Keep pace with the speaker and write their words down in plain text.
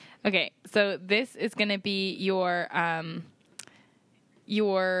Okay, so this is going to be your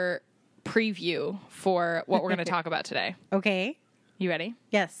preview for what we're going to talk about today. Okay. You ready?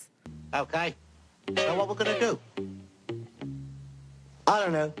 Yes. Okay. So what we're gonna do? I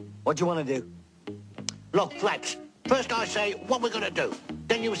don't know. What do you want to do? Look, Flex. First I say what we're gonna do.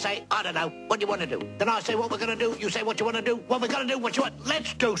 Then you say, I don't know. What do you want to do? Then I say what we're gonna do. You say what you want to do. What we're gonna do. What you want.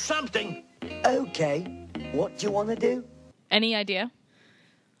 Let's do something. Okay. What do you want to do? Any idea?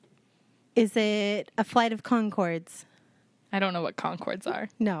 Is it a flight of Concords? I don't know what Concords are.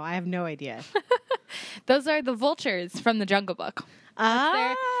 No, I have no idea. Those are the vultures from the Jungle Book.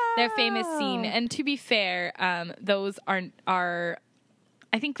 That's their famous scene. And to be fair, those are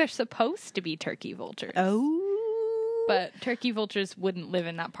I think they're supposed to be turkey vultures. Oh. But turkey vultures wouldn't live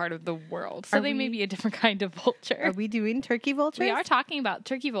in that part of the world. So they may be a different kind of vulture. Are we doing turkey vultures? We are talking about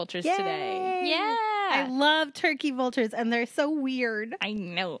turkey vultures today. Yeah. I love turkey vultures, and they're so weird. I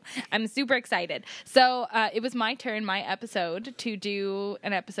know. I'm super excited. So it was my turn, my episode, to do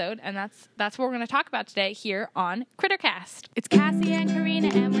an episode, and that's what we're going to talk about today here on Crittercast. It's Cassie and Karina,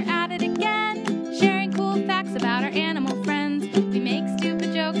 and we're at it again, sharing cool facts about our animal friends. We make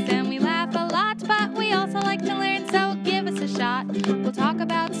stupid jokes, and we laugh a lot, but we also like to learn, so give us a shot. We'll talk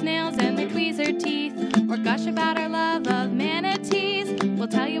about snails and their tweezer teeth, or gush about our love of manatees. We'll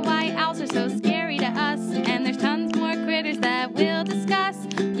tell you why owls are so scary to us, and there's tons more critters that we'll discuss.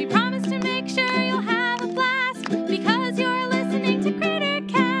 We promise to make sure you'll have a blast, because you're listening to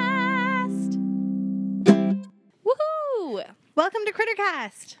Crittercast. Woohoo! Welcome to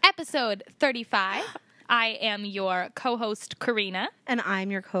Crittercast. Episode 35. I am your co-host, Karina. And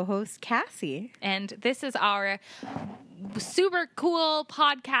I'm your co-host, Cassie. And this is our super cool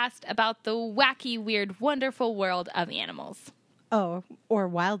podcast about the wacky, weird, wonderful world of animals. Oh, or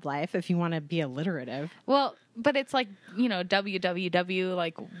wildlife, if you want to be alliterative. Well, but it's like, www,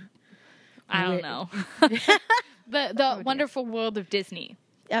 like, I don't know. the wonderful world of Disney.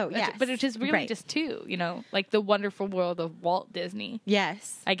 Oh, yes. But it is really just two, like the wonderful world of Walt Disney.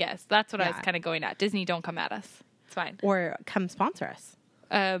 Yes. I guess. That's what I was kind of going at. Disney, don't come at us. It's fine. Or come sponsor us.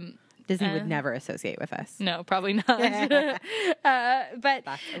 Disney would never associate with us. No, probably not. But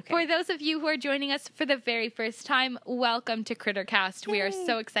okay. For those of you who are joining us for the very first time, welcome to Crittercast. Yay. We are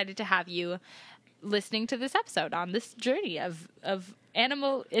so excited to have you listening to this episode on this journey of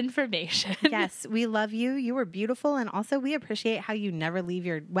animal information. Yes, we love you. You were beautiful, and also we appreciate how you never leave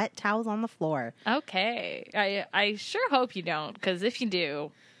your wet towels on the floor. Okay. I sure hope you don't, because if you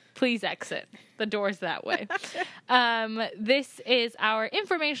do, please exit. The door's that way. This is our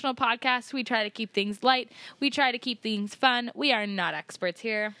informational podcast. We try to keep things light. We try to keep things fun. We are not experts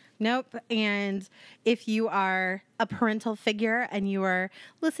here. Nope. And if you are a parental figure and you are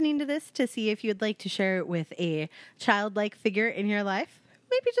listening to this to see if you'd like to share it with a childlike figure in your life,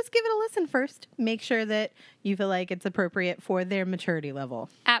 maybe just give it a listen first. Make sure that you feel like it's appropriate for their maturity level.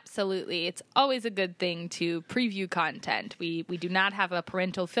 Absolutely. It's always a good thing to preview content. We do not have a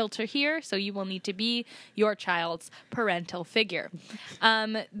parental filter here, so you will need to be your child's parental figure.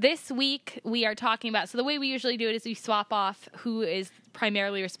 This week, we are talking about, so the way we usually do it is we swap off who is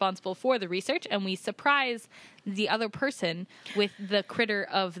primarily responsible for the research, and we surprise the other person with the critter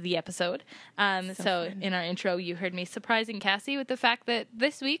of the episode. So in our intro, you heard me surprising Cassie with the fact that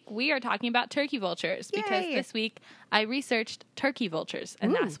this week we are talking about turkey vultures. Yay. Because this week I researched turkey vultures,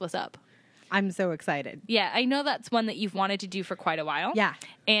 and that's what's up. I'm so excited. Yeah, I know that's one that you've wanted to do for quite a while. Yeah.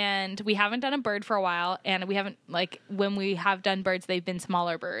 And we haven't done a bird for a while, and we haven't, when we have done birds, they've been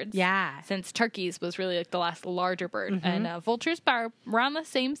smaller birds. Yeah. Since turkeys was really the last larger bird. Mm-hmm. And vultures are around the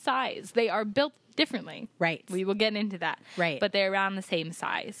same size. They are built differently. Right. We will get into that. Right. But they're around the same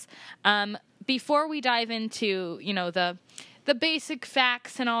size. Before we dive into, the basic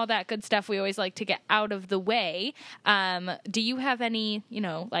facts and all that good stuff we always like to get out of the way, do you have any,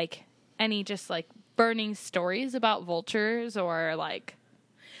 any just burning stories about vultures or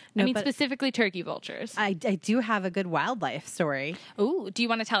No, specifically turkey vultures? I do have a good wildlife story. Ooh, do you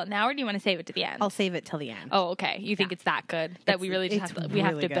want to tell it now or do you want to save it to the end? I'll save it till the end. Oh, okay. You think it's that good that we really just have to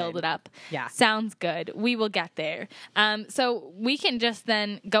build it up? Yeah. Sounds good. We will get there. So we can just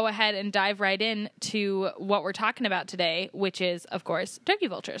then go ahead and dive right in to what we're talking about today, which is, of course, turkey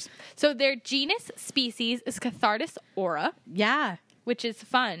vultures. So their genus species is Cathartus aura. Yeah. Which is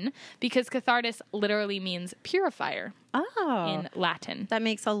fun because Cathartus literally means purifier in Latin. That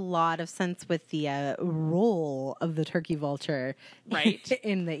makes a lot of sense with the role of the turkey vulture right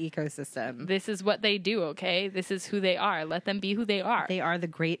in the ecosystem. This is what they do, okay? This is who they are. Let them be who they are. They are the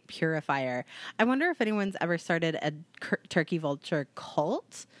great purifier. I wonder if anyone's ever started a turkey vulture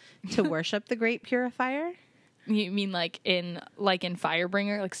cult to worship the great purifier. You mean like in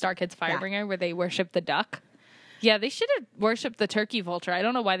Firebringer, like Star Kids Firebringer, where they worship the duck? Yeah, they should have worshipped the turkey vulture. I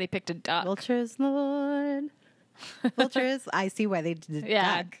don't know why they picked a duck. Vultures, Lord. Vultures. I see why they did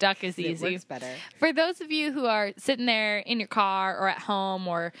duck is It easy. works better. For those of you who are sitting there in your car or at home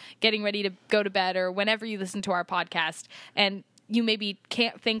or getting ready to go to bed or whenever you listen to our podcast and you maybe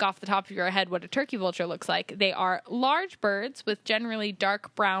can't think off the top of your head what a turkey vulture looks like, they are large birds with generally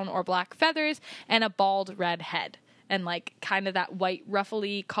dark brown or black feathers and a bald red head and like kind of that white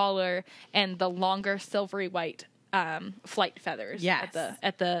ruffly collar and the longer silvery white flight feathers Yes.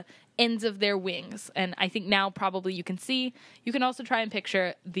 at the ends of their wings. And I think now probably you can also try and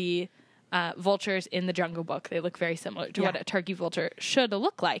picture the vultures in the Jungle Book. They look very similar to what a turkey vulture should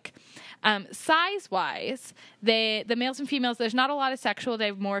look like. Size-wise, the males and females, there's not a lot of sexual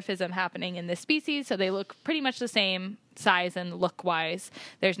dimorphism happening in this species, so they look pretty much the same size and look-wise.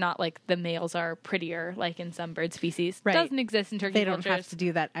 There's not like the males are prettier like in some bird species. Right. Doesn't exist in turkey They don't vultures. have to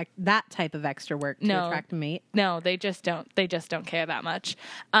do that type of extra work to attract a mate. No, they just don't. They just don't care that much.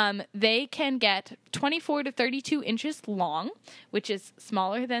 They can get 24 to 32 inches long, which is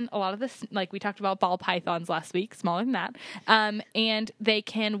smaller than a lot of the, like we talked about ball pythons last week, smaller than that. And they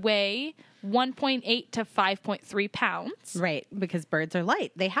can weigh 1.8 to 5.3 pounds. Right, because birds are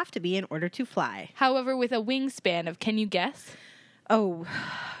light. They have to be in order to fly. However, with a wingspan of, can you guess? Oh,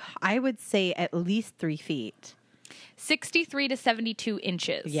 I would say at least 3 feet. 63 to 72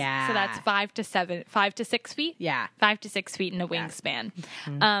 inches. Yeah. So that's 5 to 6 feet. Yeah. 5 to 6 feet in a wingspan,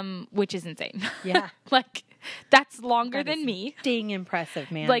 which is insane. Yeah. Like that's longer than me. Dang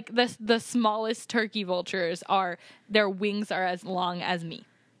impressive, man. Like the smallest turkey vultures their wings are as long as me.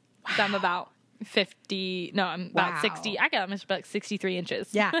 Wow. So I'm about 50. No, I'm about 60. I got almost about 63 inches.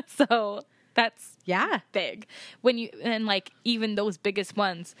 Yeah. So that's yeah. big. And like even those biggest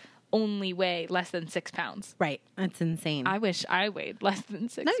ones only weigh less than 6 pounds. Right. That's insane. I wish I weighed less than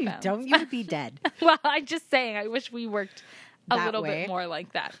 6 no, pounds. you don't. You would be dead. Well, I'm just saying, I wish we worked a That little way. bit more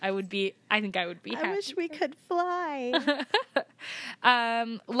like that. I think I would be happy. I wish we could fly.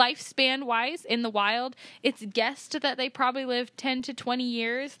 Lifespan wise, in the wild, it's guessed that they probably live 10 to 20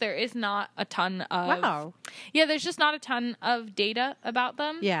 years. There is not a ton of. Wow. Yeah, there's just not a ton of data about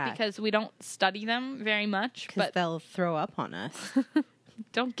them. Yeah. Because we don't study them very much. Because But they'll throw up on us.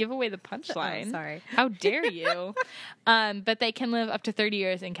 don't give away the punchline. Oh, sorry. How dare you? But they can live up to 30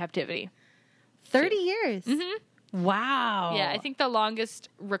 years in captivity. 30 years? Mm-hmm. Wow. Yeah, I think the longest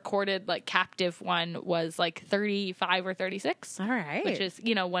recorded like captive one was like 35 or 36. All right. Which is,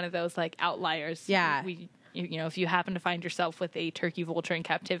 one of those like outliers. Yeah. If you happen to find yourself with a turkey vulture in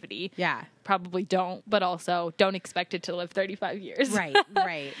captivity, Yeah. probably don't, but also don't expect it to live 35 years. Right,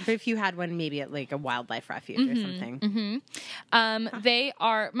 right. But if you had one maybe at like a wildlife refuge or something. They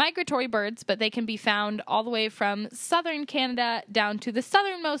are migratory birds, but they can be found all the way from southern Canada down to the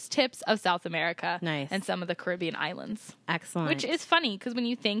southernmost tips of South America. Nice. And some of the Caribbean islands. Excellent. Which is funny because when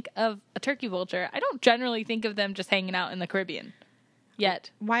you think of a turkey vulture, I don't generally think of them just hanging out in the Caribbean.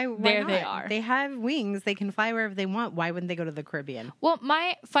 Yet. Why there not? they are. They have wings. They can fly wherever they want. Why wouldn't they go to the Caribbean? Well,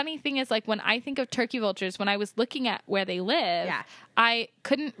 my funny thing is, like, when I think of turkey vultures, when I was looking at where they live, I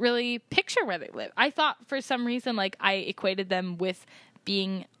couldn't really picture where they live. I thought for some reason, like, I equated them with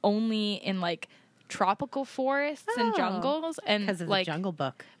being only in, like, tropical forests and jungles. And Because of like, the Jungle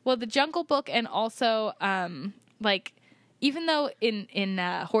Book. Well, the Jungle Book and also, like... Even though in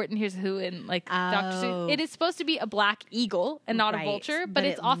Horton Hears Who and like Dr. Seuss, it is supposed to be a black eagle and not a Right, vulture, but but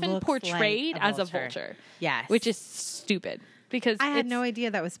it's it often looks portrayed like a as a vulture. vulture. Yes. Which is stupid because I had no idea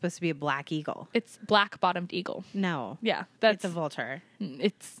that was supposed to be a black eagle. It's black-bottomed eagle. No. Yeah, It's a vulture.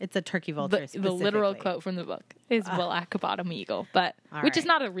 it's It's a turkey vulture. the literal specifically. quote from the book is black-bottomed eagle, but which is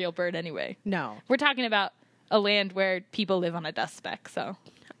right. not a real bird anyway. No. We're talking about a land where people live on a dust speck, so.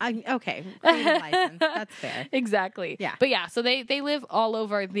 Okay. Creative license. That's fair. Exactly. Yeah. But yeah, so they live all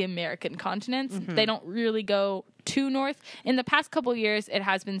over the American continents. Mm-hmm. They don't really go too north. In the past couple of years, it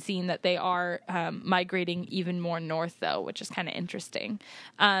has been seen that they are migrating even more north, though, which is kind of interesting.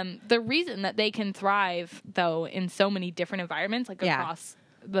 The reason that they can thrive, though, in so many different environments, like Yeah. across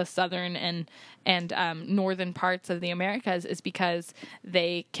the southern and northern parts of the Americas, is because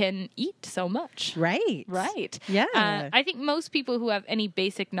they can eat so much. Right. Right. Yeah. I think most people who have any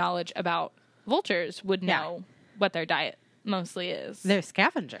basic knowledge about vultures would know what their diet mostly is. They're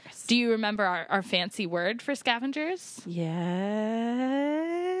scavengers. Do you remember our fancy word for scavengers?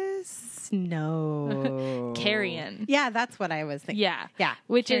 Yes. No. Carrion. Yeah, that's what I was thinking. Yeah. Yeah.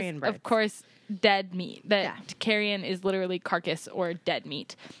 Which carrion is, birds. of course, dead meat. Yeah. Carrion is literally carcass or dead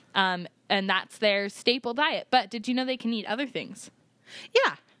meat. And that's their staple diet. But did you know they can eat other things?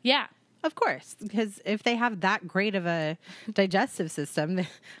 Yeah. Yeah. Of course, because if they have that great of a digestive system,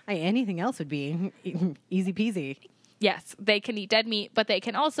 anything else would be easy peasy. Yes, they can eat dead meat, but they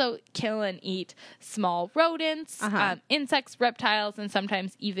can also kill and eat small rodents, insects, reptiles, and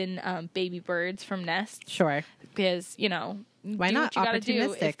sometimes even baby birds from nests. Sure. Because, you know, Why do not? what you got to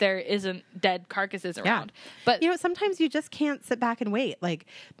do if there isn't dead carcasses around. But you know, sometimes you just can't sit back and wait. Like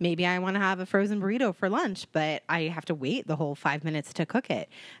maybe I want to have a frozen burrito for lunch, but I have to wait the whole 5 minutes to cook it.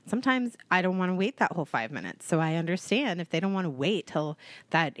 Sometimes I don't want to wait that whole 5 minutes. So I understand if they don't want to wait till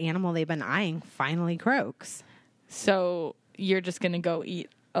that animal they've been eyeing finally croaks. So you're just going to go eat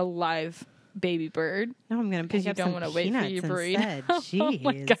a live baby bird? No, I'm going to pick you up don't some want to wait for your burrito. Jeez. Oh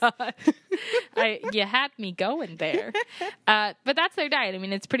my God. You had me going there. But that's their diet. I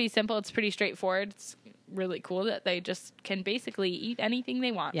mean, it's pretty simple. It's pretty straightforward. It's really cool that they just can basically eat anything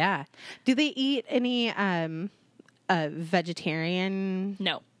they want. Yeah. Do they eat any vegetarian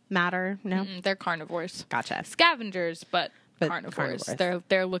No. matter? No. They're carnivores. Gotcha. Scavengers, but carnivores. carnivores.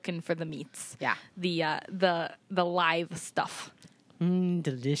 They're looking for the meats. Yeah. The live stuff.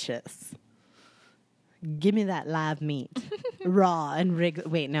 Delicious. Give me that live meat. Raw and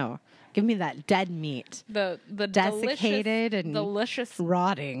wait, no. Give me that dead meat. The Desiccated and delicious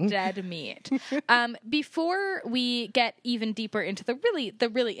rotting dead meat. Before we get even deeper into the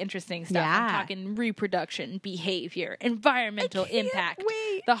really interesting stuff, I'm talking reproduction, behavior, environmental impact,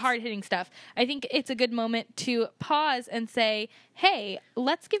 the hard-hitting stuff. I think it's a good moment to pause and say, hey,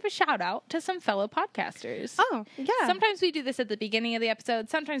 let's give a shout out to some fellow podcasters. Oh, yeah. Sometimes we do this at the beginning of the episode.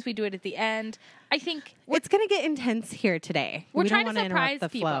 Sometimes we do it at the end. I think it's going to get intense here today. We're we trying don't to wanna surprise interrupt the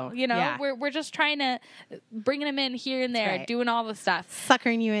people. flow. You know, Yeah. we're just trying to bringing them in here and there, right. doing all the stuff.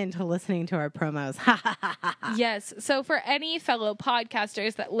 Suckering you into listening to our promos. Yes. So for any fellow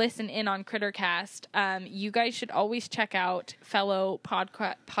podcasters that listen in on Crittercast, you guys should always check out fellow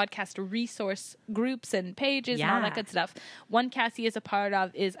podcast resource groups and pages and all that good stuff. One Cassie is a part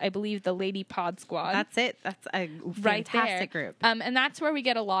of is, I believe, the Lady Pod Squad. That's it. That's a fantastic group. And that's where we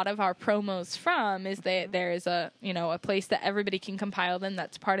get a lot of our promos from. Is there is a place that everybody can compile them.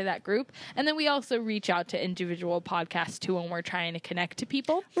 That's part of that group. And then we also reach out to individual podcasts too when we're trying to connect to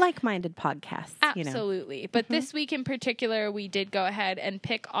people. Like-minded podcasts. Absolutely. But this week in particular, we did go ahead and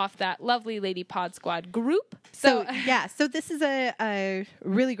pick off that lovely Lady Pod Squad group. So this is a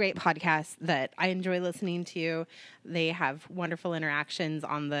really great podcast that I enjoy listening to. They have wonderful interactions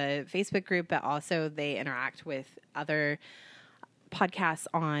on the Facebook group, but also they interact with other podcasts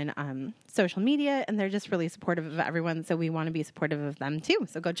on social media, and they're just really supportive of everyone. So we want to be supportive of them too.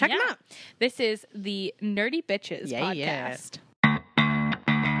 So go check them out. This is the Nerdy Bitches podcast. Yeah.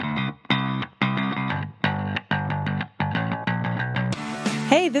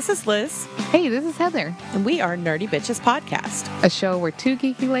 Hey, this is Liz, Hey, this is Heather, and we are Nerdy Bitches Podcast. a show where two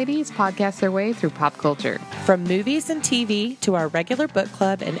geeky ladies podcast their way through pop culture. From movies and TV to our regular book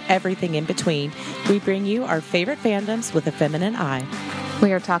club and everything in between, we bring you our favorite fandoms with a feminine eye.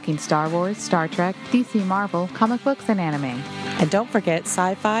 We are talking Star Wars, Star Trek, DC Marvel, comic books, and anime. And don't forget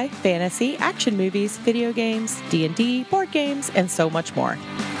sci-fi, fantasy, action movies, video games, D&D, board games, and so much more.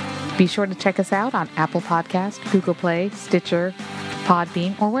 Be sure to check us out on Apple Podcast, Google Play, Stitcher,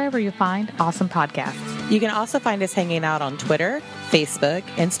 Podbean, or wherever you find awesome podcasts. You can also find us hanging out on Twitter, Facebook,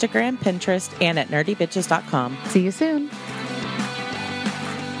 Instagram, Pinterest, and at nerdybitches.com. See you soon.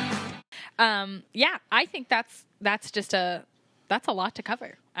 I think that's a lot to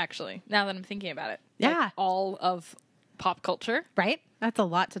cover, actually, now that I'm thinking about it. Yeah. Like, all of pop culture. Right? That's a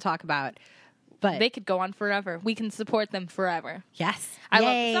lot to talk about. But They could go on forever. We can support them forever. yes. I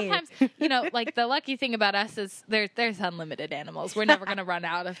Yay. love sometimes, like the lucky thing about us is there's unlimited animals. We're never going to run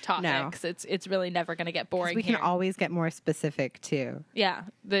out of topics. It's really never going to get boring. We can here. always get more specific too. Yeah,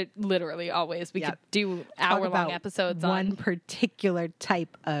 literally always. We Yep. could do Talk hour-long about episodes one on particular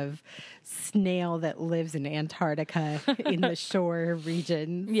type of snail that lives in Antarctica in the shore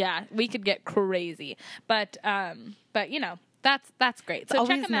region. Yeah, we could get crazy. But that's great. It's So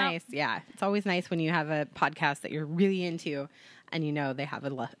check always them nice. Yeah, it's always nice when you have a podcast that you're really into, and they have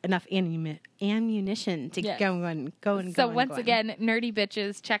enough ammunition to Yes. go and go. So once again, Nerdy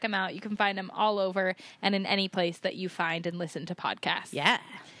Bitches, check them out. You can find them all over and in any place that you find and listen to podcasts. yeah.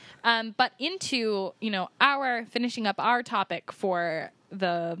 But into, our finishing up our topic for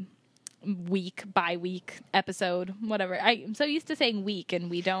the bi-week episode, whatever. I'm so used to saying week, and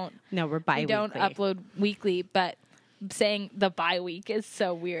we don't No, we're bi-weekly. we don't upload weekly, but saying the bi-week is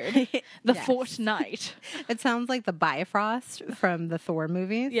so weird. The Yes. fortnight. It sounds like the Bifrost from the Thor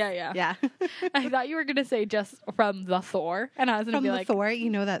movies. Yeah. Yeah. I thought you were going to say just from the Thor, and I was going to From be the like, Thor,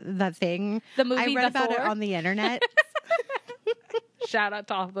 that thing. The movie I read The about Thor? it on the internet. Shout out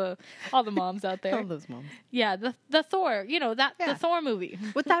to all the moms out there. All those moms. Yeah, the Thor, the Yeah. Thor movie.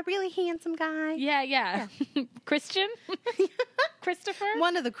 With that really handsome guy. Yeah. Christian? Christopher?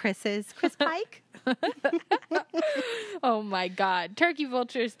 One of the Chris's. Chris Pike. Oh my God. Turkey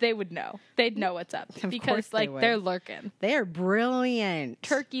vultures, they would know. They'd know what's up. Of because course they would. they're lurking. They are brilliant.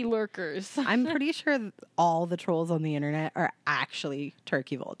 Turkey lurkers. I'm pretty sure all the trolls on the internet are actually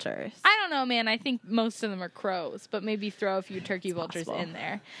turkey vultures. I don't know, man. I think most of them are crows, but maybe throw a few turkey vultures possible. in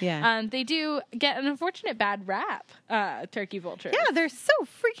there. Yeah. They do get an unfortunate bad rap, turkey vultures. Yeah, they're so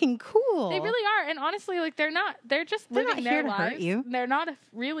freaking cool. They really are. And honestly, like, they're just They're living not their here to hurt lives. you. They're not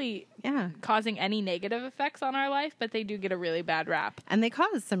really Yeah. causing any negative effects on our life, but they do get a really bad rap. And they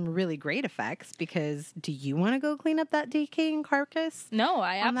cause some really great effects because do you want to go clean up that decaying carcass? No,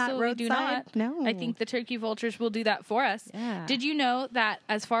 I On that absolutely do roadside? not. No. I think the turkey vultures will do that for us. Yeah. Did you know that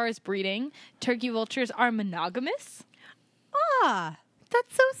as far as breeding, turkey vultures are monogamous? Ah,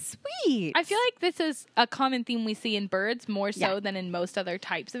 that's so sweet. I feel like this is a common theme we see in birds more so Yeah. than in most other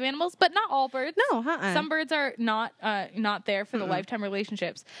types of animals, but not all birds. No, uh-uh. Some birds are not there for the lifetime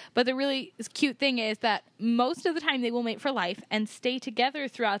relationships. But the really cute thing is that most of the time they will mate for life and stay together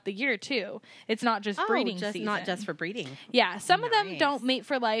throughout the year too. It's not just breeding season. not just for breeding. Yeah, some of them Nice. don't mate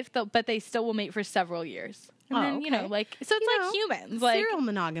for life, but they still will mate for several years. And Oh, then, okay. so it's like humans, like, serial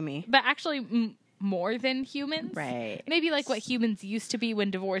monogamy. but actually more than humans. Right. Maybe like what humans used to be when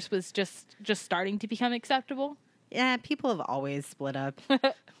divorce was just starting to become acceptable. Yeah, people have always split up.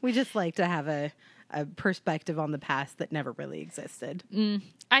 We just like to have a perspective on the past that never really existed.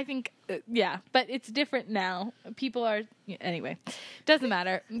 I think, yeah, but it's different now. People are, anyway, doesn't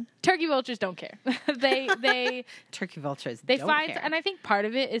matter. Turkey vultures don't care. they Turkey vultures they don't find, care. and I think part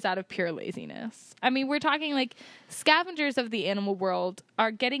of it is out of pure laziness. I mean, we're talking like scavengers of the animal world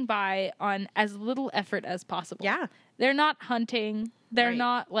are getting by on as little effort as possible. Yeah. They're not hunting. They're Right.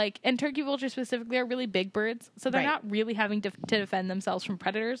 not like, and turkey vultures specifically are really big birds, so they're Right. not really having to defend themselves from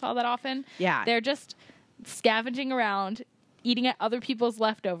predators all that often. Yeah. They're just scavenging around, eating at other people's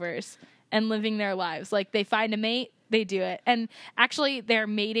leftovers, and living their lives. Like, they find a mate, they do it. And actually, their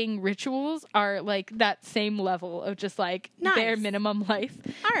mating rituals are like that same level of just like Nice. bare minimum life.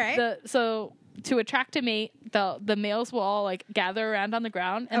 All right. So to attract a mate, the males will all like gather around on the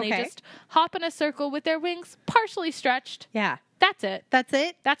ground and they Okay. just hop in a circle with their wings partially stretched. Yeah. That's it. That's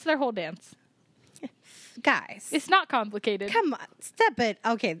it? That's their whole dance. Guys. It's not complicated. Come on. Step it.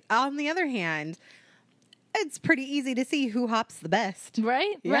 Okay. On the other hand, it's pretty easy to see who hops the best.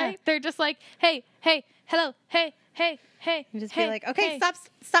 Right? Yeah. Right? They're just like, hey, hello, hey. You just hey, be like, okay, hey.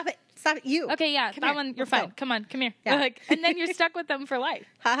 stop it. You. Okay, yeah, Come that here. one, you're Let's fine. go. Come on, come here. Yeah. Like, and then you're stuck with them for life.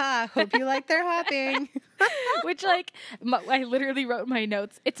 Haha. Hope you like their hopping. Which, like, I literally wrote in my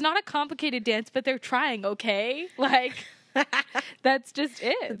notes, it's not a complicated dance, but they're trying, okay? Like, that's just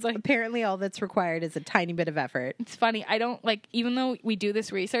it. It's like, Apparently, all that's required is a tiny bit of effort. it's funny. I don't, like, even though we do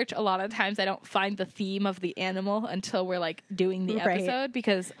this research, a lot of times I don't find the theme of the animal until we're, like, doing the Right. episode.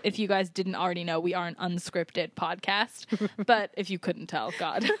 Because if you guys didn't already know, we are an unscripted podcast. But if you couldn't tell,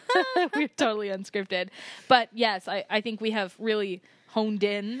 God, we're totally unscripted. But yes, I think we have really honed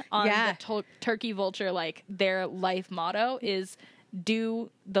in on Yeah. the turkey vulture. Like, their life motto is do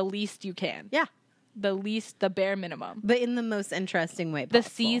the least you can. Yeah. The bare minimum. But in the most interesting way The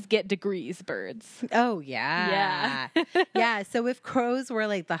possible. C's get degrees, birds. Oh, yeah. Yeah. Yeah. So if crows were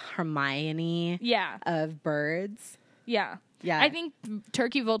like the Hermione Yeah. of birds, Yeah. Yeah. I think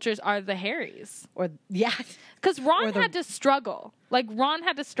turkey vultures are the Harrys. or yeah. Because Ron Or the- had to struggle. Like, Ron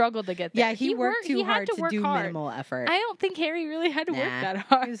had to struggle to get there. Yeah, he worked too he had hard to work do hard. minimal effort. I don't think Harry really had to work Nah. that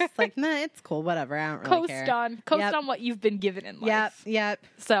hard. He was just like, nah, it's cool, whatever. I don't really coast care. on what you've been given in life. Yep.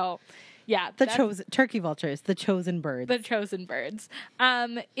 So, yeah. The that's chosen turkey vultures, the chosen birds. the chosen birds.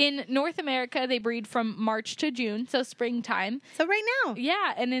 In North America, they breed from March to June, so springtime. so right now,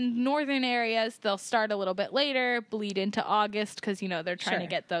 Yeah, and in northern areas, they'll start a little bit later, bleed into August because they're trying to Sure.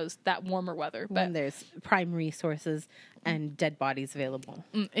 get that warmer weather. when But there's prime resources and dead bodies available.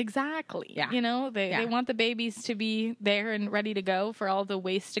 exactly, Yeah. they Yeah. want the babies to be there and ready to go for all the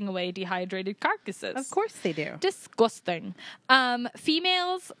wasting away dehydrated carcasses. Of course they do. Disgusting.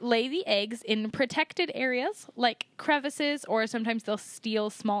 Females lay the eggs in protected areas like crevices, or sometimes they'll steal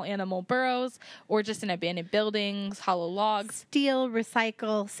small animal burrows, or just in abandoned buildings, hollow logs. Steal,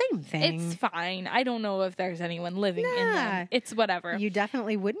 recycle, same thing. It's fine. I don't know if there's anyone living in Nah. them. It's whatever. You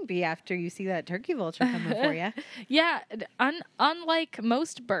definitely wouldn't be after you see that turkey vulture coming for you. Yeah, unlike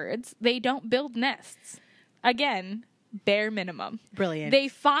most birds, they don't build nests. Again, bare minimum. Brilliant. They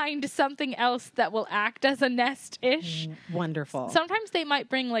find something else that will act as a nest-ish. Wonderful. Sometimes they might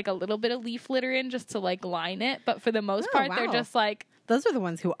bring like a little bit of leaf litter in just to like line it, but for the most Oh, part, they're wow. just like, Those are the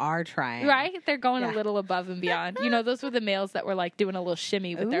ones who are trying. right? They're going Yeah. a little above and beyond. You know, those were the males that were like doing a little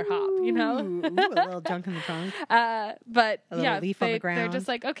shimmy with their hop, you know? Ooh, a little junk in the trunk. But A little yeah, leaf on the they're ground. just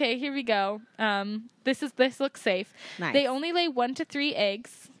like, okay, here we go. This looks safe. Nice. They only lay 1 to 3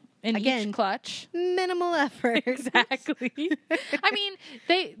 eggs in Again. each clutch. Minimal effort. Exactly. I mean,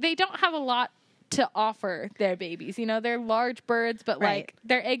 they don't have a lot to offer their babies. You know, they're large birds, but Right. like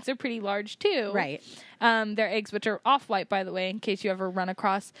their eggs are pretty large too. Right. Their eggs, which are off-white, by the way, in case you ever run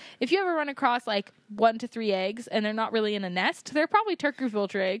across. If you ever run across like 1 to 3 eggs and they're not really in a nest, they're probably turkey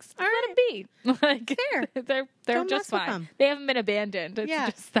vulture eggs. All Let it be. Like Fair. they're Don't just mess with fine. them. They haven't been abandoned. It's Yeah.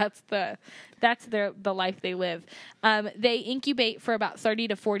 just that's the life they live. They incubate for about 30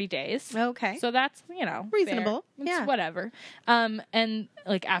 to 40 days. Okay. So that's, you know, Reasonable. fair. It's Yeah. whatever. And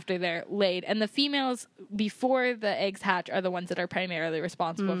like after they're laid, and the females before the eggs hatch are the ones that are primarily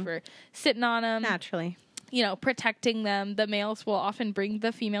responsible for sitting on them, Naturally. you know, protecting them. The males will often bring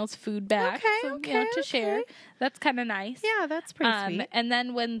the females food back, Okay, so, you okay, know, to share. okay. That's kind of nice. Yeah, that's pretty sweet. And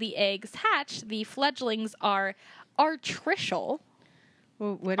then when the eggs hatch, the fledglings are artricial.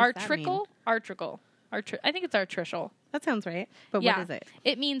 What does that mean? Artrical. I think it's artricial. That sounds right. But Yeah. what is it?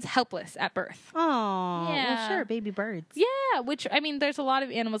 It means helpless at birth. Oh, Yeah. well, sure, baby birds. Yeah, which I mean, there's a lot of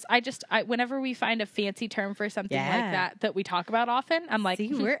animals. Whenever we find a fancy term for something Yeah. like that we talk about often, I'm like, See,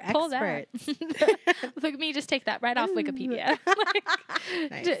 we're pull experts. that. Look at me, just take that right off Wikipedia.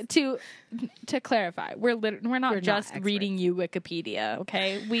 Nice. To clarify, we're not We're not just experts. reading you Wikipedia.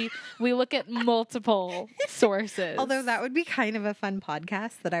 Okay, we look at multiple sources. Although that would be kind of a fun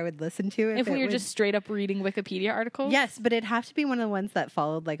podcast that I would listen to if we it were would- just straight up reading Wikipedia articles. Yes, but it'd have to be one of the ones that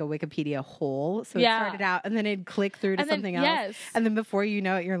followed like a Wikipedia hole. So Yeah. it started out and then it'd click through to And then- something else. yes. And then before you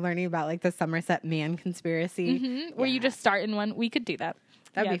know it, you're learning about like the Somerset Man conspiracy. Where you just start in one. We could do that.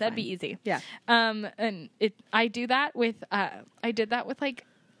 That'd be that'd fun. be easy. Yeah. And I do that with I did that with like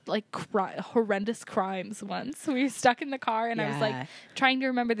horrendous crimes once. We were stuck in the car and I was like Yeah. trying to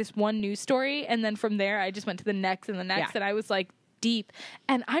remember this one news story, and then from there I just went to the next and the next, Yeah. and I was like deep.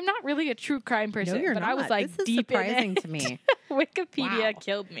 And I'm not really a true crime person, No, you're but not. I was like This is deep surprising in it. to me. Wikipedia Wow.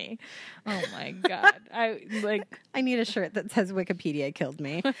 killed me. Oh my god. I like I need a shirt that says Wikipedia killed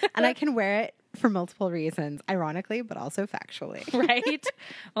me. And I can wear it for multiple reasons, ironically, but also factually. right?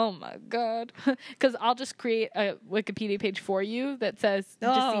 Oh my god! Because I'll just create a Wikipedia page for you that says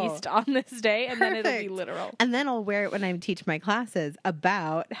Oh. deceased on this day, and then it'll be Perfect. literal. And then I'll wear it when I teach my classes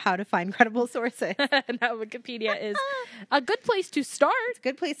about how to find credible sources. Now Wikipedia is a good place to start.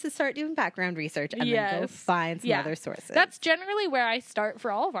 Good place to start doing background research and then go Yes. find some Yeah. other sources. That's generally where I start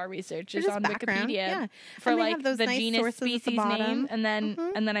for all of our research is Just on background, Wikipedia yeah. for And they like have those the nice genus, sources at the species, bottom. name,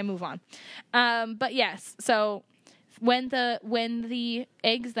 and then I move on. But yes, so when the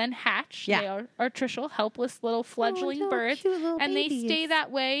eggs then hatch, Yeah. they are artricial, helpless little fledgling little birds, cute little and they babies. stay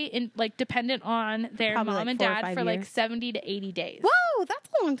that way in like dependent on their Probably, mom like, and 4 or dad 5 for like years. 70 to 80 days. Whoa, that's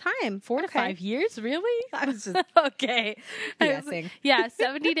a long time. 4 to Okay. 5 years, really? I was just Okay. BSing. Yeah,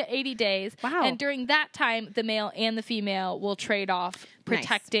 70 to 80 days. Wow. And during that time, the male and the female will trade off Nice.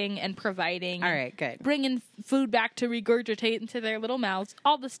 protecting and providing. all and right, good. Bringing food back to regurgitate into their little mouths.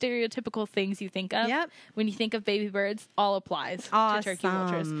 All the stereotypical things you think of Yep. when you think of baby birds all applies to turkey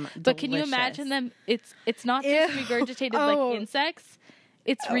vultures. Awesome. But can you Delicious. imagine them? It's not just Ew. regurgitated Oh. like insects.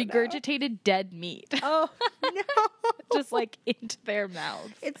 It's Oh, no. regurgitated dead meat. Oh no! Just like into their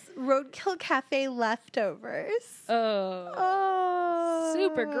mouths. It's Roadkill Cafe leftovers. Oh. Oh,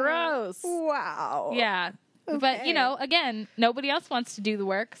 Super gross. Wow. Yeah. But, Okay. you know, again, nobody else wants to do the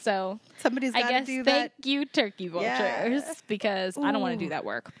work. So Somebody's got I to guess do thank that. you, turkey vultures, Yeah. because I don't want to do Ooh. that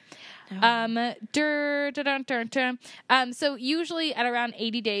work. So usually at around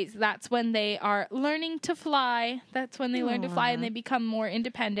 80 days, that's when they are learning to fly. That's when they learn to fly and they become more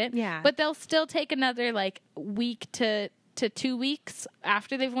independent. Yeah. But they'll still take another like week to 2 weeks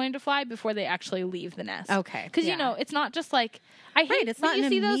after they've learned to fly before they actually leave the nest. Okay, Because, yeah. you know, it's not just like, I hate it's when not you an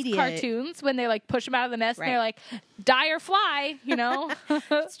see those immediate- cartoons when they like push them out of the nest Right. and they're like, die or fly, you know?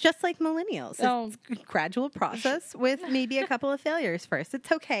 It's just like millennials. Oh. It's a gradual process with maybe a couple of failures first.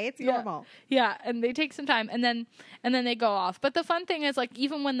 It's okay. It's normal. Yeah, and they take some time and then they go off. But the fun thing is like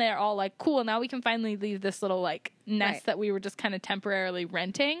even when they're all like cool, now we can finally leave this little like nest Right. that we were just kind of temporarily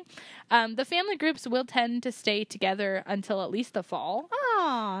renting. The family groups will tend to stay together until at least the fall.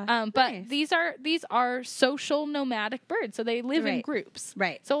 Aw, But nice. these are social nomadic birds, so they live in Right. groups.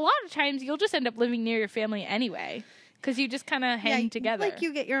 Right. So a lot of times you'll just end up living near your family anyway. because you just kind of hang together. Like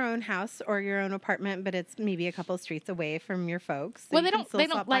you get your own house or your own apartment, but it's maybe a couple streets away from your folks. So well, you they can don't. still They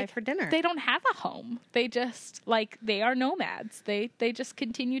stop don't by like for dinner. They don't have a home. They just like they are nomads. They just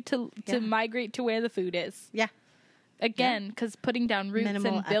continue to migrate to where the food is. Yeah. Again, because putting down roots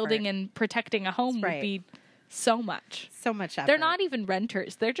Minimal and building effort. and protecting a home That's would right. be so much. So much effort. They're not even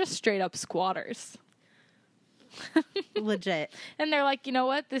renters. They're just straight up squatters. legit. And they're like, you know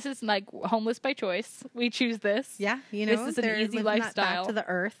what? This is like homeless by choice. We choose this. Yeah, you know, this is an they're easy living that lifestyle. back to the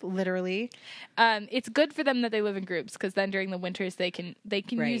earth, literally. It's good for them that they live in groups because then during the winters they can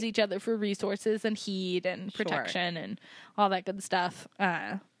Right. use each other for resources and heat and Sure. protection and all that good stuff.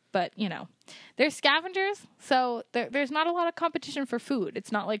 But you know, they're scavengers, so there's not a lot of competition for food. It's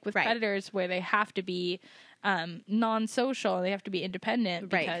not like with Right. predators where they have to be non-social. They have to be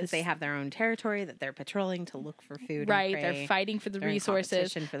independent, Right, because because they have their own territory that they're patrolling to look for food. right. and prey. They're fighting for the They're in resources.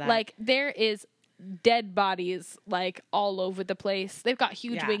 competition for that. Like there is dead bodies like all over the place. They've got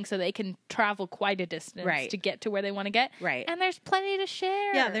huge Yeah. wings, so they can travel quite a distance Right. to get to where they want to get. Right. And there's plenty to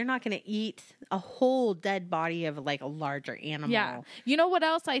share. Yeah, they're not going to eat a whole dead body of like a larger animal. Yeah. You know what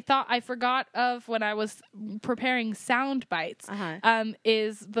else I forgot of when I was preparing sound bites? Uh-huh.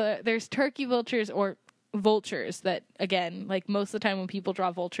 There's turkey vultures or vultures that, again, like most of the time when people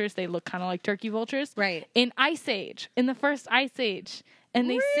draw vultures, they look kind of like turkey vultures. Right. In Ice Age, in the first Ice Age, and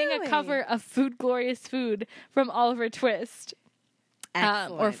they sing a Really? cover of Food Glorious Food from Oliver Twist.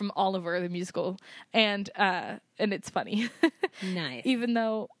 Excellent. Or from Oliver the musical. And it's funny. Nice. Even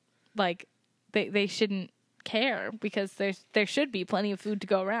though like they shouldn't care because there should be plenty of food to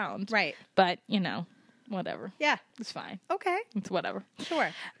go around. Right. But, you know, whatever. Yeah. It's fine. Okay. It's whatever. Sure.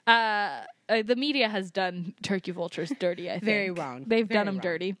 The media has done turkey vultures dirty, I think. Very wrong. They've Very done them wrong.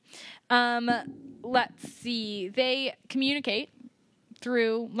 dirty. Let's see. They communicate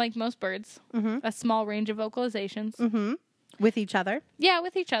through, like most birds, a small range of vocalizations. With each other. Yeah,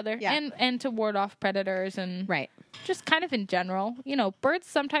 with each other. Yeah. And to ward off predators and Right. just kind of in general. You know, birds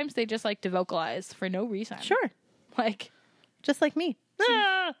sometimes they just like to vocalize for no reason. Sure. Like Just like me.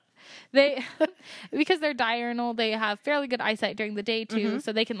 they because they're diurnal, they have fairly good eyesight during the day too,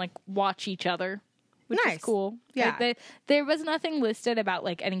 so they can like watch each other, which Nice. is cool. Yeah. There was nothing listed about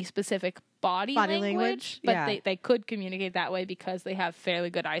like any specific body language, but Yeah. they could communicate that way because they have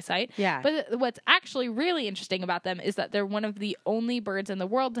fairly good eyesight. Yeah. But what's actually really interesting about them is that they're one of the only birds in the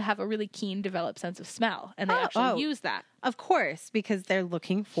world to have a really keen developed sense of smell, and they actually use that. Of course, because they're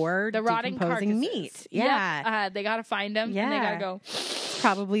looking for The rotting decomposing carcasses. meat. Yeah. Yep. They got to find them, and they got to Yeah. go.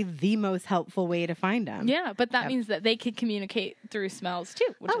 Probably the most helpful way to find them. Yeah, but that Yep. means that they can communicate through smells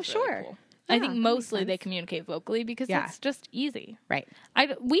too, which Oh, is really sure. cool. Yeah, I think that makes mostly they sense. communicate vocally because Yeah. it's just easy. Right.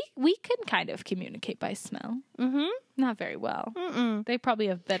 We can kind of communicate by smell. Mm-hmm. Not very well. Mm-mm. They probably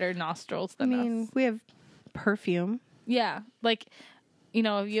have better nostrils I than mean, us. we have perfume, Yeah, like you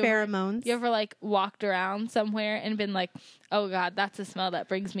know, you pheromones. ever like walked around somewhere and been like, oh god, that's a smell that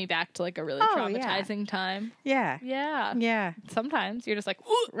brings me back to like a really Oh, yeah. traumatizing time. Yeah. Yeah. Yeah. Sometimes you're just like,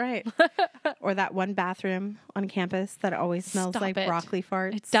 Right. Or that one bathroom on campus that always smells Stop like it. broccoli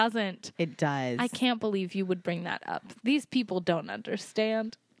farts. it doesn't. It does. I can't believe you would bring that up. These people don't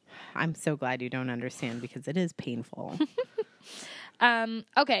understand. I'm so glad you don't understand because it is painful.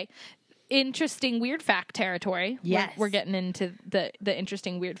 Okay. Interesting weird fact territory. Yes. We're getting into the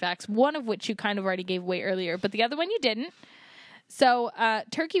interesting weird facts, one of which you kind of already gave away earlier, but the other one you didn't. So,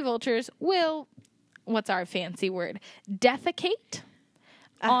 turkey vultures will, what's our fancy word? Defecate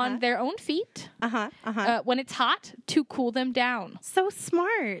on their own feet when it's hot to cool them down. So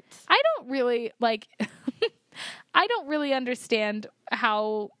smart. I don't really I don't really understand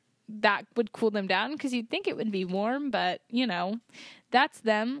how that would cool them down because you'd think it would be warm, but you know, that's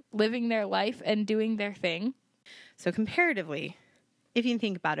them living their life and doing their thing. So comparatively, if you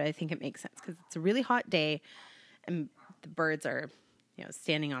think about it, I think it makes sense because it's a really hot day and the birds are, you know,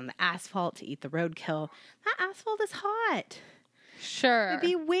 standing on the asphalt to eat the roadkill. That asphalt is hot. Sure. It'd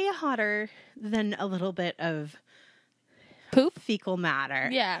be way hotter than a little bit of Poop? fecal matter.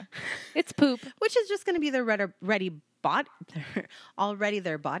 Yeah. It's poop. Which is just going to be their already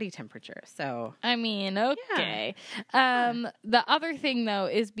their body temperature. So I mean, okay. The other thing though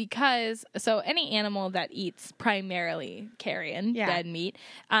is because any animal that eats primarily carrion, Yeah. dead meat,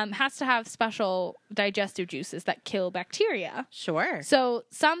 has to have special digestive juices that kill bacteria. sure, So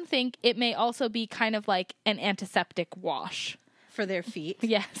some think it may also be kind of like an antiseptic wash. for their feet.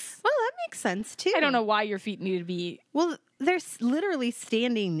 Yes. Well, that makes sense too. I don't know why your feet need to be. Well, they're literally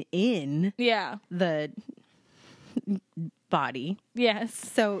standing in Yeah. the body. Yes.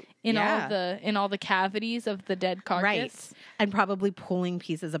 So In yeah. all the cavities of the dead carcass. Right. And probably pulling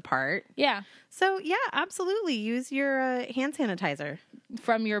pieces apart. Yeah. So yeah, absolutely. Use your hand sanitizer.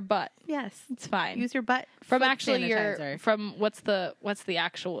 From your butt. Yes. It's fine. Use your butt from foot actually sanitizer. from what's the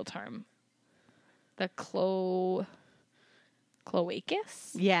actual term? The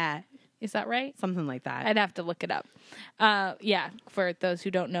cloacus? Yeah. Is that right? Something like that. I'd have to look it up. Yeah, for those who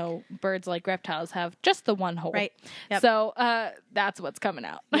don't know, birds like reptiles have just the one hole. Right. Yep. So that's what's coming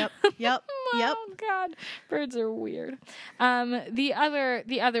out. Yep. Yep. Yep. Oh God, birds are weird. The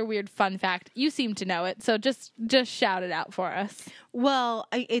other weird fun fact, you seem to know it, so just shout it out for us. Well,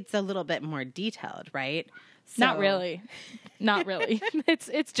 it's a little bit more detailed, right? So, Not really. Not really.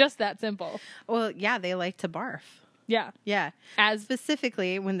 It's just that simple. Well, yeah, they like to barf. Yeah. Yeah. As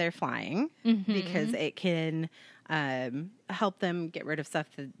Specifically when they're flying, because it can help them get rid of stuff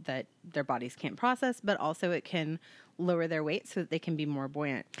that their bodies can't process, but also it can lower their weight so that they can be more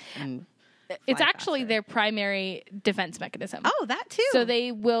buoyant. And it's fly actually faster. their primary defense mechanism. Oh, that too. So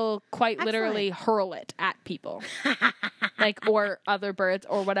they will quite literally Excellent. hurl it at people. Or other birds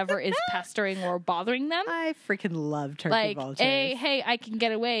or whatever is pestering or bothering them. I freaking love turkey Like, vultures. hey, I can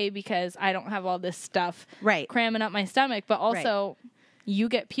get away because I don't have all this stuff Right. cramming up my stomach, but also you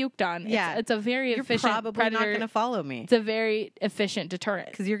get puked on. Yeah. It's a very You're efficient probably predator. not going to follow me It's a very efficient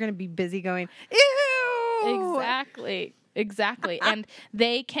deterrent. because you're going to be busy going, ew. Exactly. And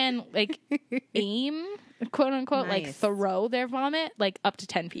they can aim, quote unquote, Nice. throw their vomit up to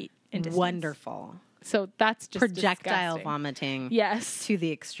 10 feet in distance. Wonderful. So that's just Projectile disgusting. vomiting Yes. to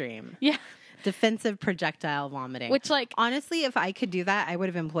the extreme. Yeah. Defensive projectile vomiting. Which honestly, if I could do that, I would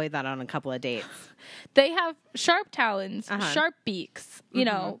have employed that on a couple of dates. they have sharp talons, Uh-huh. sharp beaks,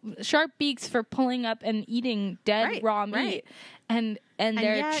 sharp beaks for pulling up and eating dead Right, raw meat. right. And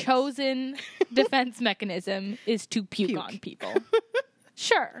their yet- chosen defense mechanism is to puke on people.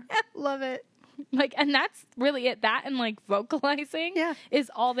 Sure. Love it. And that's really it. That and vocalizing Yeah.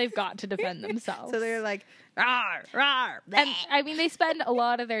 is all they've got to defend themselves. So they're like, rawr, rawr. and I mean, they spend a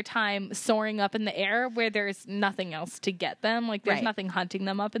lot of their time soaring up in the air where there's nothing else to get them. There's Right. nothing hunting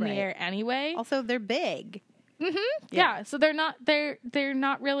them up in the Right. air anyway. Also, they're big. Yeah. So they're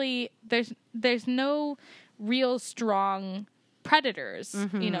not really, there's no real strong predators,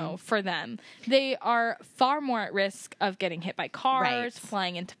 for them. They are far more at risk of getting hit by cars, Right.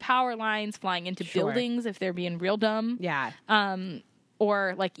 flying into power lines, flying into Sure. buildings if they're being real dumb. Yeah.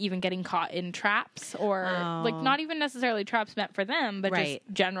 Or even getting caught in traps or not even necessarily traps meant for them, but Right.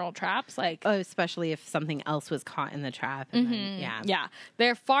 just general traps. Oh, especially if something else was caught in the trap. And then, Yeah.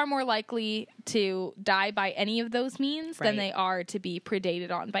 They're far more likely to die by any of those means than Right. they are to be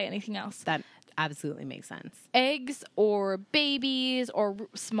predated on by anything else. That absolutely makes sense. Eggs or babies or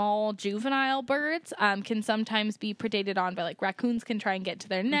small juvenile birds can sometimes be predated on by raccoons can try and get to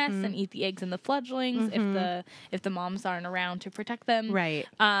their nests and eat the eggs and the fledglings if the moms aren't around to protect them. Right.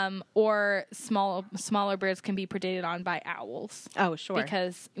 Or smaller birds can be predated on by owls. Oh, sure.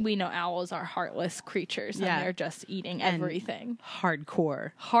 Because we know owls are heartless creatures Yeah. and they're just eating And everything.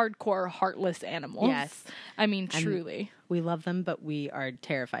 hardcore. Hardcore, heartless animals. Yes. I mean, truly. We love them, but we are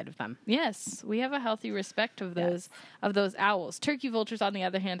terrified of them. Yes, we have a healthy respect of those owls. Turkey vultures, on the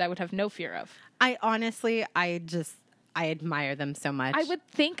other hand, I would have no fear of. I honestly, I admire them so much. I would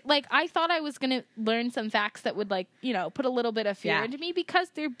think, I thought I was going to learn some facts that would, put a little bit of fear Yeah. into me because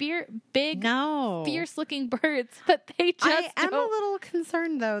they're big, No. fierce-looking birds, but they just I am a don't little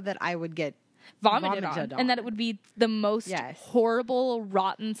concerned, though, that I would get vomited on, vomited and that it would be the most Yes. horrible,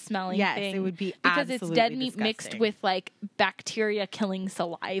 rotten-smelling Yes, thing. it would be because it's dead absolutely meat mixed disgusting. with, bacteria-killing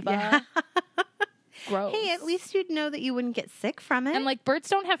saliva. Yeah. Gross. Hey, at least you'd know that you wouldn't get sick from it. And birds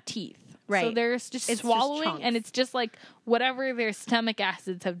don't have teeth. So Right. they're just It's just swallowing chunks. and it's just whatever their stomach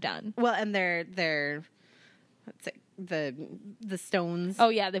acids have done. well, and they're what's it, the stones. Oh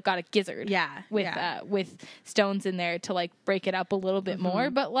yeah, they've got a gizzard. Yeah, With yeah. Mm-hmm. with stones in there to break it up a little bit more,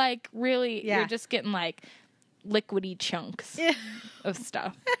 but really Yeah. you're just getting liquidy chunks of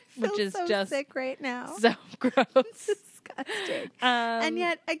stuff, which is so just sick right now. so gross. Disgusting. And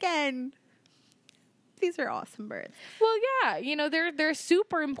yet again, these are awesome birds. Well, yeah, they're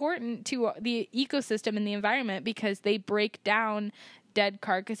super important to the ecosystem and the environment because they break down dead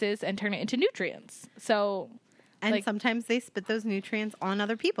carcasses and turn it into nutrients. So, And sometimes they spit those nutrients on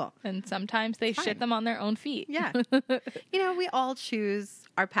other people. and sometimes they fine. shit them on their own feet. Yeah. We all choose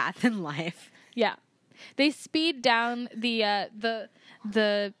our path in life. Yeah. They speed down the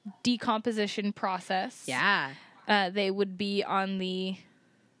decomposition process. Yeah. They would be on the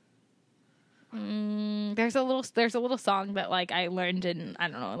There's a little song that like I learned in, I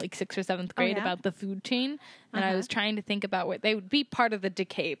don't know, like 6th or 7th grade yeah? about the food chain, and I was trying to think about what they would be part of the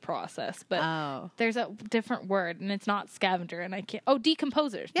decay process, but there's a different word, and it's not scavenger, and I can't. Oh,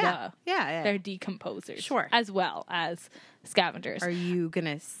 decomposers. Yeah. Duh. Yeah. They're decomposers, Sure. as well as scavengers. Are you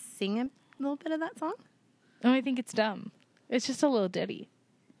gonna sing a little bit of that song? Oh, I think it's dumb. It's just a little ditty.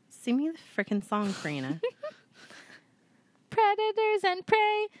 Sing me the frickin' song, Karina. Predators and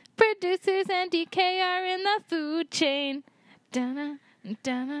prey, producers and decay are in the food chain. Dun,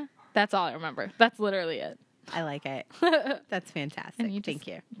 dun. That's all I remember. That's literally it. I like it. That's fantastic. And you Thank just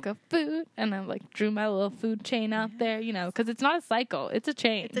you. Go food, and I like drew my little food chain out there, you know, because it's not a cycle; it's a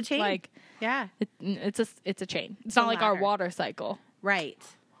chain. It's a chain. Like Yeah. it's a chain. It's a not like our ladder. water cycle. Right.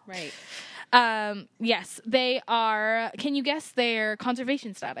 Right. Yes, they are. Can you guess their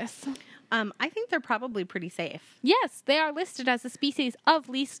conservation status? I think they're probably pretty safe. Yes, they are listed as a species of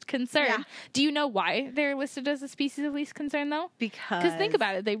least concern. Yeah. Do you know why they're listed as a species of least concern, though? Because think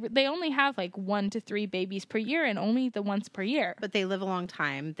about it, they only have like 1 to 3 babies per year, and only the once per year. But they live a long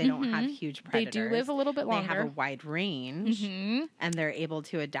time. They don't have huge They predators. do live a little bit They have longer. a wide range, and they're able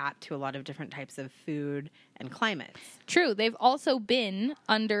to adapt to a lot of different types of food and climates. True, they've also been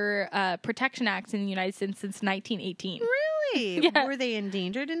under Protection Acts in the United States since 1918. Really? Yeah. Were they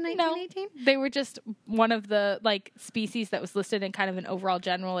endangered in No, 1918? they were just one of the like species that was listed in kind of an overall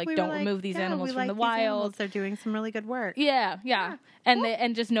general like We were don't like, remove these yeah, animals we from the like these animals. wild. They're doing some really good work. Yeah.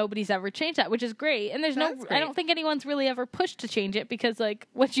 And just nobody's ever changed that, which is great. And there's That's I great. don't think anyone's really ever pushed to change it because like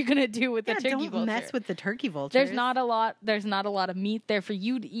what you gonna do with Yeah, the turkey don't vulture? mess with the turkey vultures. There's not a lot of meat there for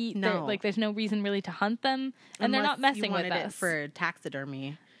you to eat. No. There's no reason really to hunt them, and they're Unless not messing you with wanted us. it for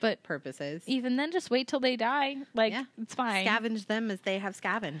taxidermy But purposes. even then, just wait till they die. Like Yeah. it's fine. Scavenge them as they have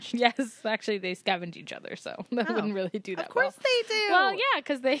scavenged. Yes, actually, they scavenge each other, so they Oh. wouldn't really do that. Of course well. they do. Well, yeah,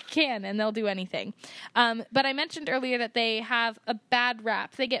 because they can and they'll do anything. But I mentioned earlier that they have a bad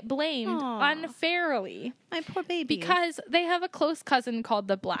rap. They get blamed Aw. unfairly My poor baby. because they have a close cousin called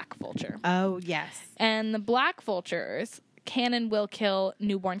the black vulture. Oh, yes. And the black vultures can and will kill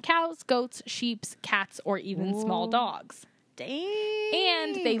newborn cows, goats, sheep, cats, or even small Ooh. dogs. Dang.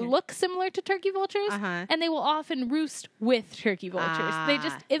 And they look similar to turkey vultures, Uh-huh. and they will often roost with turkey vultures. They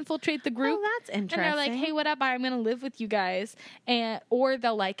just infiltrate the group. Oh, that's interesting. And they're like, "Hey, what up? I'm gonna live with you guys," or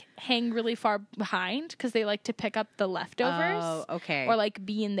they'll like hang really far behind because they like to pick up the leftovers. Oh, okay. Or like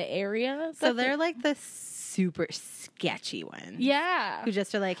be in the area. So that they're like the super sketchy ones. yeah. Who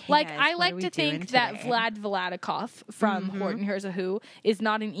just are like, hey Like guys, I what like are we to doing think that today? Vlad Vladikov from Horton Hears a Who is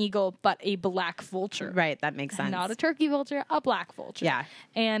not an eagle but a black vulture. Right, that makes sense. Not a turkey vulture, a black vulture. Yeah.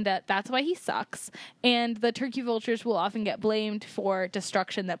 And that's why he sucks. And the turkey vultures will often get blamed for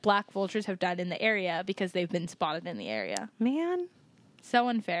destruction that black vultures have done in the area because they've been spotted in the area. Man, So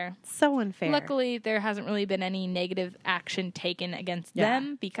unfair. so unfair. Luckily, there hasn't really been any negative action taken against Yeah.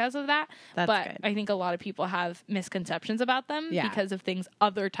 them because of that. That's but good. I think a lot of people have misconceptions about them Yeah. because of things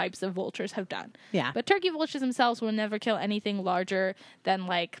other types of vultures have done. Yeah. But turkey vultures themselves will never kill anything larger than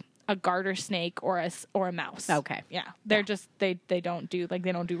like a garter snake or a mouse. Okay. Yeah. They're just they don't do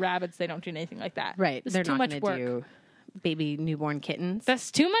rabbits, they don't do anything like that. Right. It's They're too not much going work. to do baby newborn kittens. That's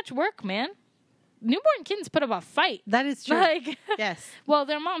too much work, man. Newborn kittens put up a fight. That is true. Like yes. well,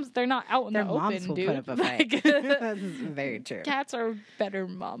 their moms, they're not out in Their the moms open, will dude. put up a fight. Like, That's very true. cats are better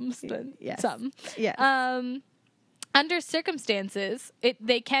moms than Yes. some. Yes. Under circumstances,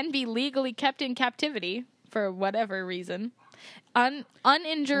 they can be legally kept in captivity for whatever reason.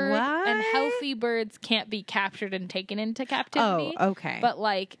 Uninjured and What? healthy birds can't be captured and taken into captivity. Oh, okay. But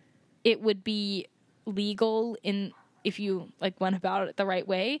like, it would be legal if you like went about it the right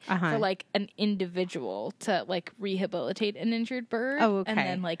way Uh-huh. for like an individual to like rehabilitate an injured bird. Oh, okay. And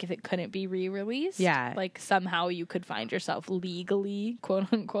then like if it couldn't be re-released, Yeah. like somehow you could find yourself legally,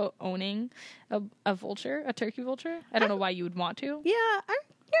 quote unquote, owning a vulture, a turkey vulture. I don't know why you would want to. Yeah, I'm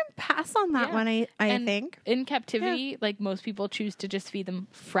going to pass on that Yeah. one, I And think. in captivity, like most people choose to just feed them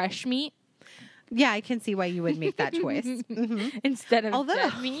fresh meat Yeah, I can see why you would make that choice. Mhm. instead of Although,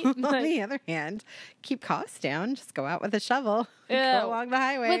 dead meat. on Like, the other hand, keep costs down. Just go out with a shovel. Yeah. Go along the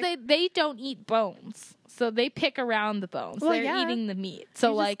highway. well, they don't eat bones, so they pick around the bones. Well, They're yeah. eating the meat. So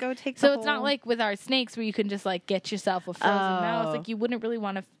You just like, go take so the it's not whole- like with our snakes where you can just like get yourself a frozen mouse. Oh. Like you wouldn't really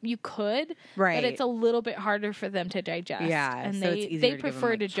want to. You could, Right. But it's a little bit harder for them to digest. Yeah, and so it's easier they to give 'em, prefer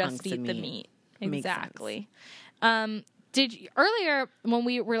like, to just chunks of eat the meat. meat. Makes sense. Exactly. Did you, earlier when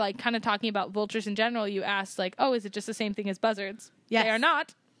we were like kind of talking about vultures in general, you asked like, oh, is it just the same thing as buzzards? Yes. They are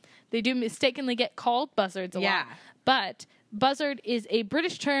not. They do mistakenly get called buzzards a Yeah. lot. But buzzard is a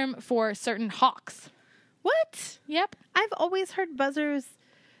British term for certain hawks. What? Yep. I've always heard buzzers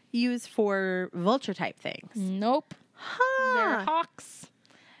used for vulture type things. Nope. They're Huh. hawks.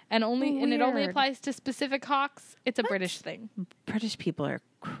 And it only Weird. applies to specific hawks. It's a British thing. British people are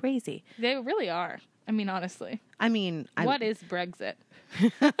crazy. They really are. I mean, honestly. I mean, What is Brexit?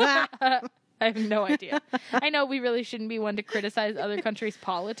 I have no idea. I know we really shouldn't be one to criticize other countries'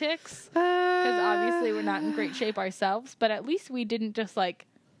 politics because obviously we're not in great shape ourselves, but at least we didn't just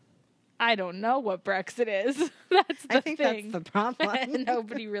I don't know what Brexit is. That's the I think thing. that's the problem.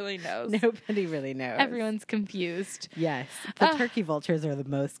 Nobody really knows. Nobody really knows. Everyone's confused. Yes. The turkey vultures are the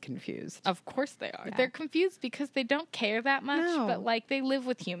most confused. Of course they are. They're confused because they don't care that much, No. but they live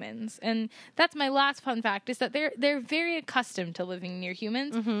with humans. And that's my last fun fact is that they're very accustomed to living near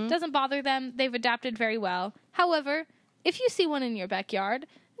humans. Mm-hmm. Doesn't bother them. They've adapted very well. However, if you see one in your backyard,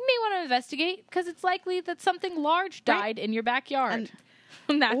 you may want to investigate because it's likely that something large died in your backyard.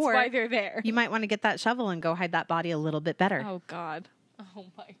 And that's or why they're there. You might want to get that shovel and go hide that body a little bit better. Oh God. Oh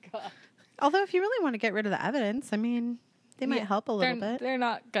my God. Although if you really want to get rid of the evidence, I mean, they might help a little bit. They're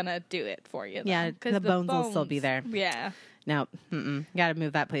not gonna do it for you. Yeah, though, 'cause the bones will still be there. Yeah. No, got to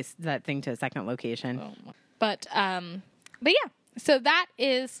move that thing to a second location. But yeah. So that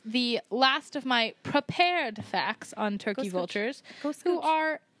is the last of my prepared facts on turkey Scooch. vultures, Go who Scooch.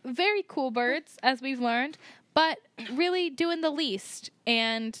 are very cool birds, as we've learned, but really doing the least.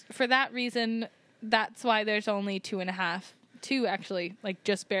 And for that reason, that's why there's only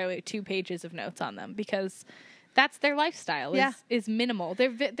just barely 2 pages of notes on them, because that's their lifestyle is minimal. They're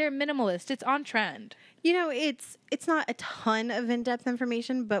minimalist. It's on trend. You know, it's not a ton of in-depth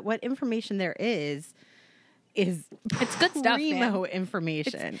information, but what information there is It's good stuff, primo man.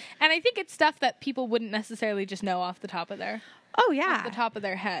 information. And I think it's stuff that people wouldn't necessarily just know off the top of their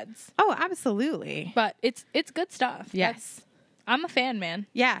heads. Oh, absolutely. But it's good stuff. Yes. I'm a fan, man.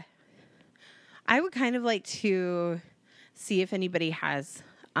 Yeah. I would kind of like to see if anybody has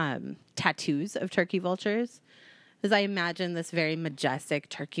tattoos of turkey vultures, because I imagine this very majestic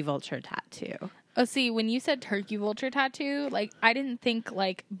turkey vulture tattoo. Oh, see, when you said turkey vulture tattoo, I didn't think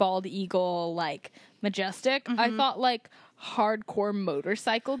bald eagle, majestic. I thought hardcore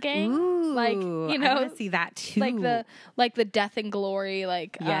motorcycle gang. Ooh, I want to see that too. like the Death and Glory,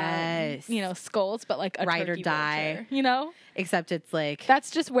 Yes. skulls, but a Ride or turkey die. vulture, Except it's like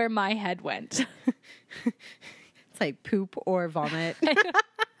That's just where my head went. it's like poop or vomit.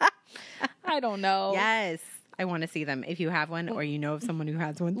 I don't know. Yes. I want to see them. If you have one or you know of someone who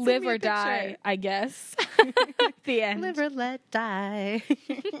has one, send Live me a or die, picture. I guess. The end. Live or let die.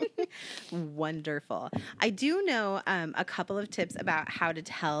 Wonderful. I do know a couple of tips about how to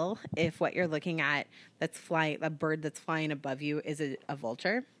tell if what you're looking at a bird that's flying above you is a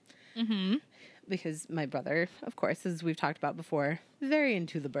vulture. Mm-hmm. Because my brother, of course, as we've talked about before, very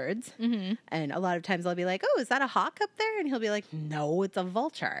into the birds. Mm-hmm. And a lot of times I'll be like, oh, is that a hawk up there? And he'll be like, no, it's a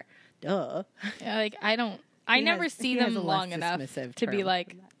vulture. Duh. Yeah, I never see them has a less long enough dismissive to be term.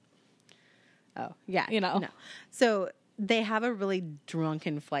 like, Oh, yeah. No. So they have a really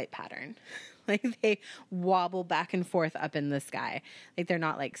drunken flight pattern. They wobble back and forth up in the sky. They're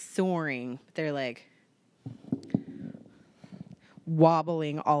not soaring. They're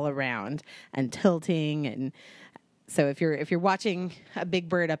wobbling all around and tilting. And so if you're watching a big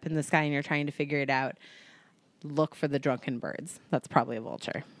bird up in the sky and you're trying to figure it out, look for the drunken birds. That's probably a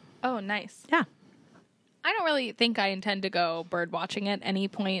vulture. oh, nice. Yeah. I don't really think I intend to go bird watching at any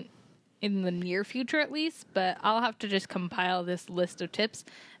point in the near future, at least, but I'll have to just compile this list of tips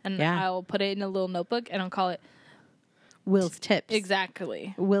and Yeah. I'll put it in a little notebook and I'll call it Will's tips.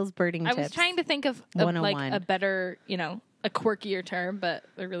 exactly. Will's birding I tips. was trying to think of 101. a better, a quirkier term, but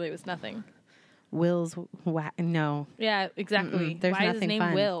there really was nothing. Will's no. Yeah, exactly. There's Why is his nothing name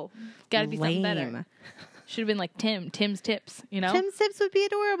fun. Will? Got to be something better. Lame. Should have been like Tim's tips, Tim's tips would be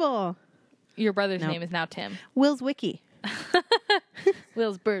adorable. Your brother's Nope. name is now Tim. Will's wiki.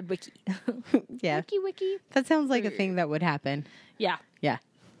 Will's bird wiki. Yeah. Wiki. That sounds like a thing that would happen. Yeah. Yeah.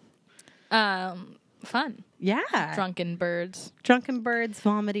 Fun. Yeah. Drunken birds. Drunken birds,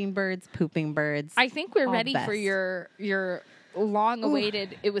 vomiting birds, pooping birds. I think we're All ready for best. your long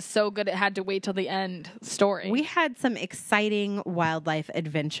awaited, it was so good it had to wait till the end story. We had some exciting wildlife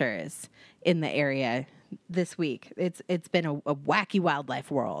adventures in the area this week. It's been a wacky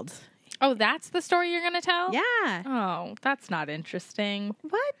wildlife world. Oh, that's the story you're going to tell? Yeah. Oh, that's not interesting.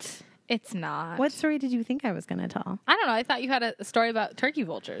 What? It's not. What story did you think I was going to tell? I don't know. I thought you had a story about turkey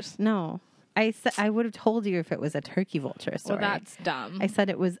vultures. No. I would have told you if it was a turkey vulture story. Well, that's dumb. I said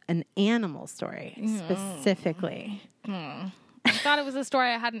it was an animal story specifically. I thought it was a story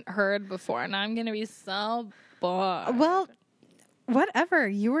I hadn't heard before, and I'm going to be so bored. Well, whatever.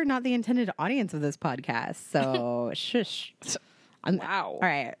 You are not the intended audience of this podcast, so shush. Wow. All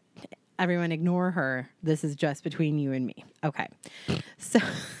right. Everyone ignore her. This is just between you and me. Okay. So,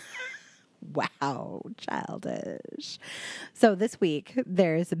 wow, childish. So this week,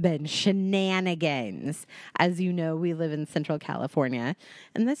 there's been shenanigans. As you know, we live in Central California,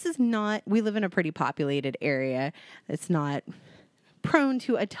 and we live in a pretty populated area. It's not prone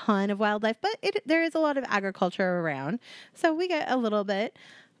to a ton of wildlife, but there is a lot of agriculture around. So we get a little bit.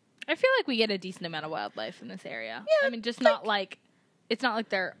 I feel like we get a decent amount of wildlife in this area. Yeah, I mean, just not like, it's not like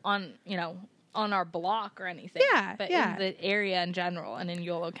they're on our block or anything. Yeah, But yeah. in the area in general and in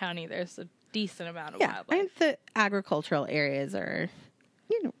Yolo County, there's a decent amount of Yeah, I wildlife. think the agricultural areas are,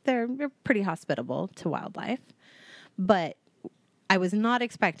 they're pretty hospitable to wildlife. But I was not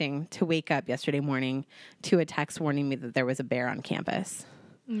expecting to wake up yesterday morning to a text warning me that there was a bear on campus.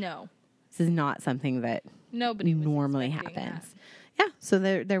 No. This is not something that Nobody was normally expecting happens. that. Yeah, so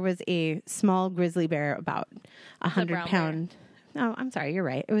there was a small grizzly bear about 100 brown pound. Oh, I'm sorry, you're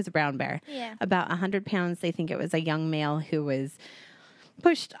right. It was a brown bear. Yeah. About 100 pounds. They think it was a young male who was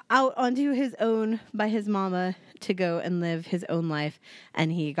pushed out onto his own by his mama to go and live his own life.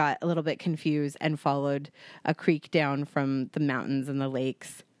 And he got a little bit confused and followed a creek down from the mountains and the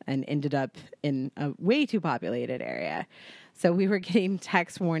lakes and ended up in a way too populated area. So we were getting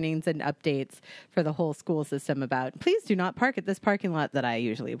text warnings and updates for the whole school system about, please do not park at this parking lot that I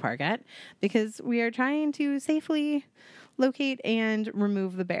usually park at, because we are trying to safely locate and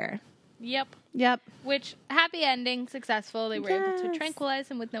remove the bear. Yep. Yep. Which, happy ending, successful. They were able to Yes. tranquilize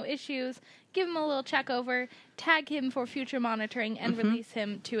him with no issues, give him a little check over, tag him for future monitoring, and release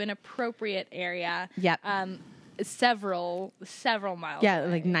him to an appropriate area. Yep. Several miles Yeah,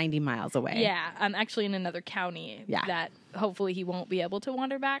 away. like 90 miles away. Yeah, actually in another county. Yeah. That hopefully he won't be able to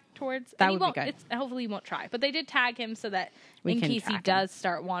wander back towards. That and he would be won't, good. Hopefully he won't try. But they did tag him so that We in can case he track him. does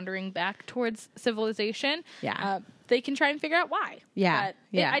start wandering back towards civilization, Yeah. they can try and figure out why. Yeah, But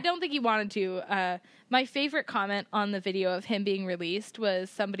yeah. I don't think he wanted to. My favorite comment on the video of him being released was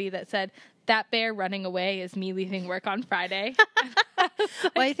somebody that said, "That bear running away is me leaving work on Friday."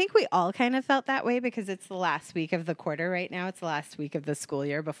 Well, I think we all kind of felt that way because it's the last week of the quarter right now. It's the last week of the school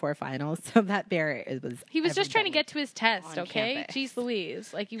year before finals. So that bear He was just trying to everybody. get to his test, on okay? campus. Jeez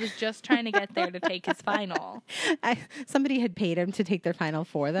Louise. Like, he was just trying to get there to take his final. Somebody had paid him to take their final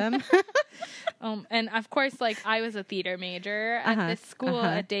for them. And of course, like, I was a theater major at Uh-huh, this school uh-huh.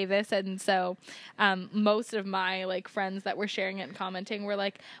 at Davis, and so most of my like friends that were sharing it and commenting were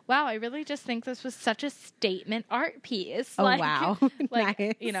like, "Wow, I really just think this was such a statement art piece." Oh, like, wow. like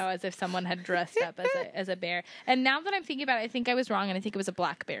Nice. as if someone had dressed up as a bear. And now that I'm thinking about it, I think I was wrong, and I think it was a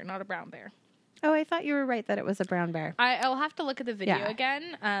black bear, not a brown bear. Oh, I thought you were right that it was a brown bear. I'll have to look at the video Yeah.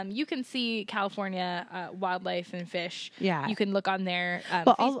 again. You can see California wildlife and fish. Yeah. You can look on their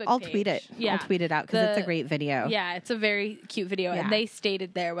Well, Facebook I'll page. tweet it. Yeah. I'll tweet it out because it's a The- great video. Yeah, it's a very cute video. Yeah. And they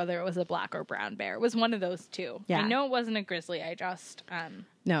stated there whether it was a black or brown bear. It was one of those two. Yeah. I know it wasn't a grizzly. I just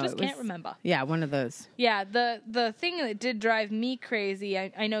No, just it can't was- remember. Yeah, one of those. Yeah, the thing that did drive me crazy,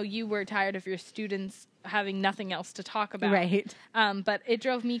 I know you were tired of your students having nothing else to talk about. Right. But it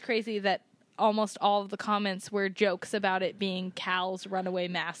drove me crazy that almost all of the comments were jokes about it being Cal's runaway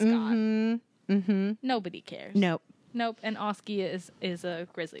mascot. Mm-hmm. Nobody cares. Nope. Nope. And Oski is a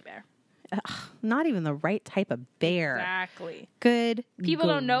grizzly bear. Not even the right type of bear. Exactly. Good. People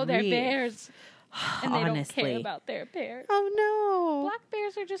don't know their grief. bears. And they don't Honestly. care about their bears. Oh no. Black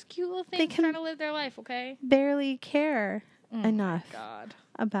bears are just cute little They things can- trying to live their life, okay? Barely care Oh enough God.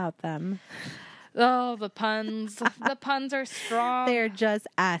 about them. Oh, the puns. The puns are strong. They're just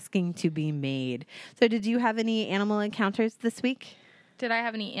asking to be made. So, did you have any animal encounters this week? Did I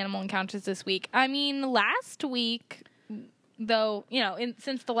have any animal encounters this week? I mean, last week, though,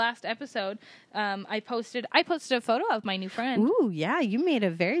 since the last episode, I posted a photo of my new friend. Ooh, yeah, you made a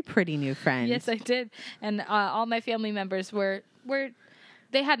very pretty new friend. Yes, I did. And all my family members were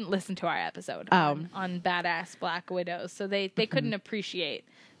they hadn't listened to our episode on Badass Black Widows, so they couldn't appreciate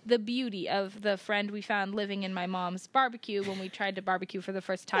the beauty of the friend we found living in my mom's barbecue when we tried to barbecue for the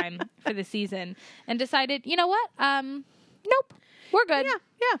first time for the season, and decided, you know what? Nope, we're good.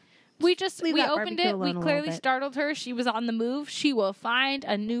 Yeah. We just Leave we that opened barbecue it. alone We a little clearly bit. startled her. She was on the move. She will find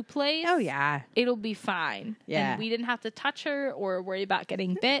a new place. Oh, yeah. It'll be fine. Yeah. And we didn't have to touch her or worry about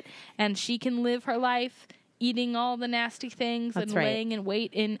getting bit. And she can live her life eating all the nasty things That's and right. laying in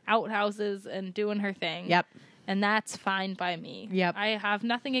wait in outhouses and doing her thing. Yep. And that's fine by me. Yep. I have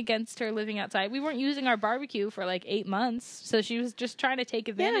nothing against her living outside. We weren't using our barbecue for like 8 months. So she was just trying to take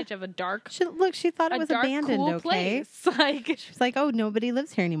advantage of a dark, She thought it was abandoned, cool okay? place. Like, She's like, oh, nobody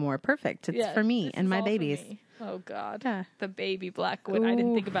lives here anymore. Perfect. It's yeah, for me this and is my all for babies. me. Oh God, Yeah. the baby Blackwood. I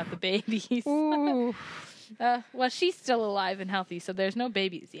didn't Ooh. think about the babies. Ooh. Well, she's still alive and healthy, so there's no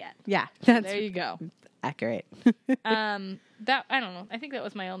babies yet. Yeah, that's There you go. accurate. That I don't know. I think that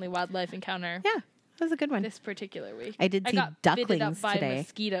was my only wildlife encounter Yeah, that was a good one. this particular week. I did see got bitted up ducklings by today.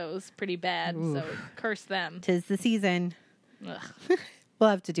 mosquitoes pretty bad, so curse them. 'Tis the season. Ugh. We'll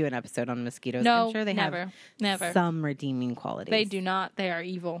have to do an episode on mosquitoes. No, I'm sure they never. have some redeeming qualities. They do not. They are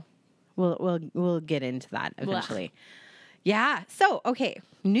evil. We'll get into that eventually. Yeah. So, okay,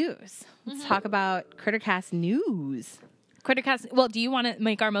 news. Let's talk about Crittercast news. Crittercast. Well, do you want to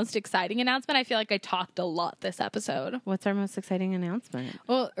make our most exciting announcement? I feel like I talked a lot this episode. What's our most exciting announcement?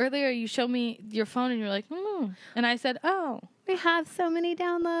 Well, earlier you showed me your phone and you're like, and I said, oh. We have so many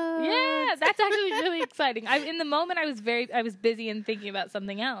downloads. Yeah, that's actually really exciting. In the moment, I was busy and thinking about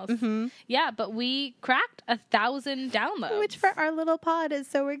something else. Mm-hmm. Yeah, but we cracked 1,000 downloads, Which for our little pod is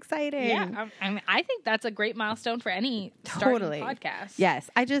so exciting. yeah, I think that's a great milestone for any starting podcast. Yes.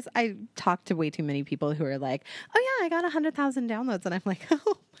 I talked to way too many people who are like, oh yeah, I got 100,000 downloads. And I'm like,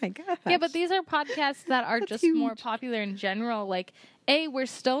 oh my gosh. Yeah, but these are podcasts that are That's just huge. more popular in general. Like, A, we're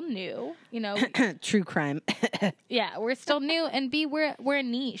still new, True crime. Yeah, we're still new, and B, we're a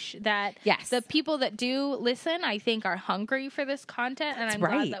niche that Yes. the people that do listen, I think, are hungry for this content, and That's I'm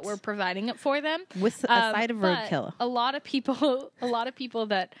right. glad that we're providing it for them. With a side of but roadkill. A lot of people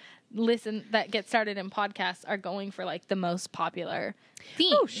that listen that get started in podcasts are going for like the most popular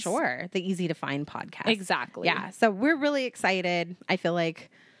themes. Oh, sure. The easy to find podcast. Exactly. Yeah. So we're really excited. I feel like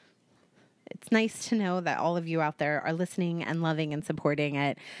it's nice to know that all of you out there are listening and loving and supporting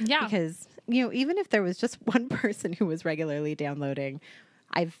it. Yeah. Because, even if there was just one person who was regularly downloading,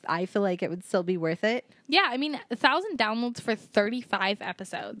 I feel like it would still be worth it. Yeah, I mean, 1,000 downloads for 35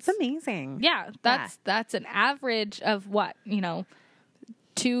 episodes. It's amazing. Yeah, that's an average of what,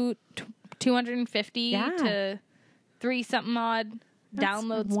 250 Yeah. to 3 something odd That's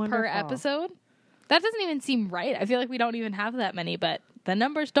downloads per wonderful. episode. That doesn't even seem right. I feel like we don't even have that many, but the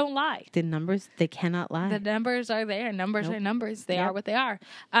numbers don't lie. The numbers, they cannot lie. The numbers are there. Numbers Nope. are numbers. They Yep. are what they are.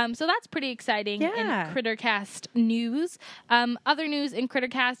 So that's pretty exciting Yeah. in Crittercast news. Other news in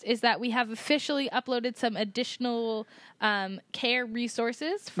Crittercast is that we have officially uploaded some additional care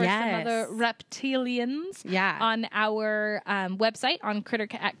resources for some Yes. other reptilians Yeah. on our website on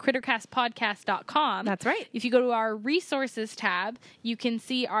at crittercastpodcast.com. That's right. If you go to our resources tab, you can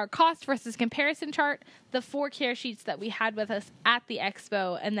see our cost versus comparison chart, the 4 care sheets that we had with us at the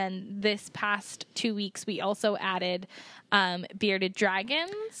expo, and then this past 2 weeks we also added bearded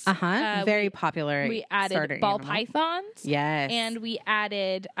dragons. Very popular. We added starter ball animal. pythons. Yes. And we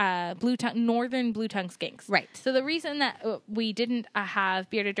added northern blue tongue skinks. Right. So the reason that we didn't have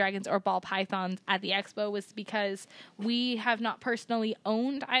bearded dragons or ball pythons at the expo was because we have not personally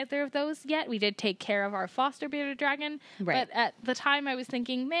owned either of those yet. We did take care of our foster bearded dragon. Right. But at the time I was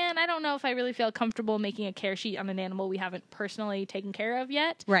thinking, man, I don't know if I really feel comfortable making a care sheet on an animal we haven't personally taken care of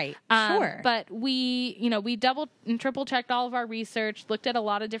yet. Right. Sure. But we double and triple checked all of our research, looked at a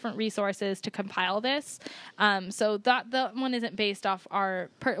lot of different resources to compile this. So that one isn't based off our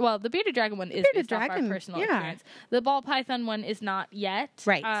the bearded dragon one is Bearded based off dragon, our personal yeah. experience. The ball python one is not yet.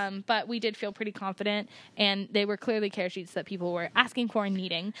 Right. But we did feel pretty confident, and they were clearly care sheets that people were asking for and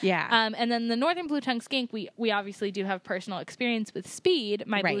needing. Yeah. And then the northern blue tongue skink, we obviously do have personal experience with Speed,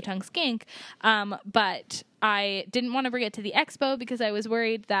 my blue Right. tongue skink. But I didn't want to bring it to the expo because I was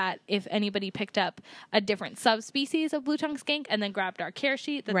worried that if anybody picked up a different subspecies of blue tongue skink and then grabbed our care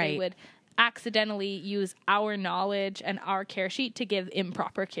sheet, that they Right. would accidentally use our knowledge and our care sheet to give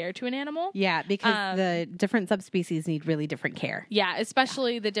improper care to an animal. Yeah, because the different subspecies need really different care. Yeah,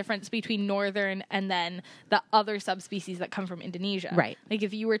 especially the difference between northern and then the other subspecies that come from Indonesia. Right. Like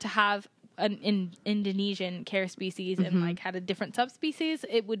if you were to have an Indonesian care species and like had a different subspecies,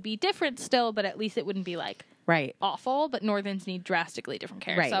 it would be different still, but at least it wouldn't be like Right. awful. But northerns need drastically different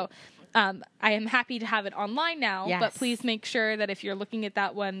care. Right. So I am happy to have it online now, Yes. but please make sure that if you're looking at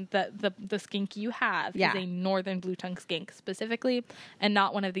that one, that the skink you have Yeah. is a northern blue tongue skink specifically, and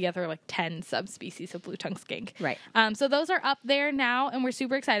not one of the other like 10 subspecies of blue tongue skink. Right. So those are up there now, and we're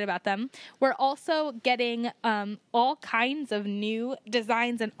super excited about them. We're also getting all kinds of new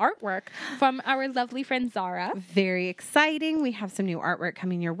designs and artwork from our lovely friend Zara. Very exciting. We have some new artwork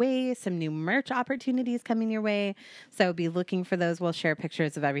coming your way, some new merch opportunities coming your way. So be looking for those. We'll share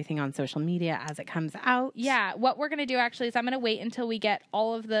pictures of everything on social social media as it comes out. Yeah, what we're going to do actually is I'm going to wait until we get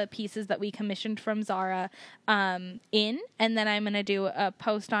all of the pieces that we commissioned from Zara in, and then I'm going to do a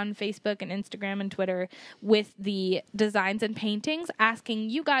post on Facebook and Instagram and Twitter with the designs and paintings, asking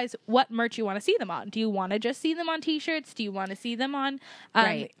you guys what merch you want to see them on. Do you want to just see them on t-shirts? Do you want to see them on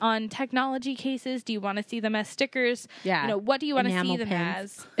Right. on technology cases? Do you want to see them as stickers? Yeah. You know, what do you want to Enamel see them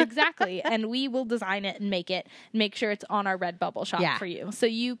pins. as? Exactly. And we will design it and make sure it's on our Redbubble shop Yeah. for you. So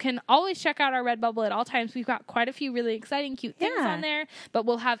you can always check out our Redbubble at all times. We've got quite a few really exciting, cute things Yeah. on there, but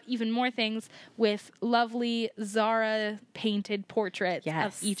we'll have even more things with lovely Zara painted portraits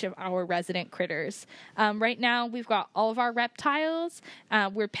Yes. of each of our resident critters. Right now, we've got all of our reptiles.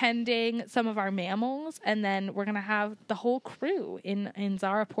 We're pending some of our mammals, and then we're going to have the whole crew in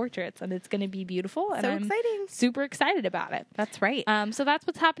Zara portraits, and it's going to be beautiful. And So I'm exciting. super excited about it. That's right. So that's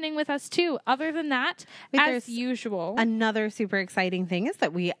what's happening with us too. Other than that, Wait, as there's usual, Another super exciting thing is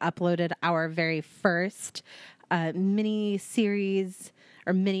that we uploaded our very first mini series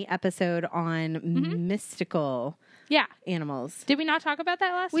or mini episode on mystical yeah. animals. Did we not talk about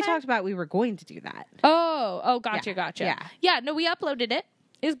that last We time? talked about we were going to do that. Oh, gotcha, Yeah, gotcha. yeah. No, we uploaded it.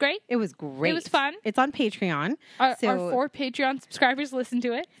 It was great. It was great. It was fun. It's on Patreon. Our so 4 Patreon subscribers listened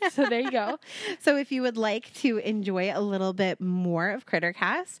to it. So there you go. So if you would like to enjoy a little bit more of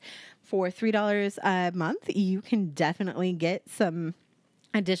Crittercast for $3 a month, you can definitely get some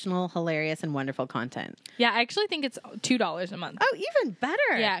additional hilarious and wonderful content. Yeah, I actually think it's $2 a month. Oh, even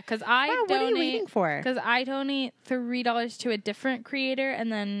better. Yeah, because I Wow, donate. what are you waiting for? Because I donate $3 to a different creator,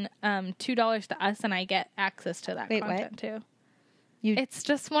 and then $2 to us, and I get access to that Wait, what? content too. You It's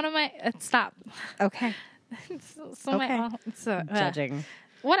just one of my. Stop. okay? It's so Okay. my. It's Judging.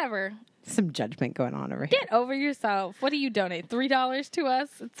 whatever. Some judgment going on over here. Get over yourself. What do you donate? $3 to us?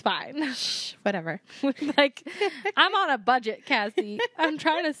 It's fine. Shh, whatever. Like, I'm on a budget, Cassie. I'm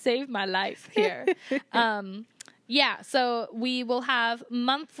trying to save my life here. Yeah, so we will have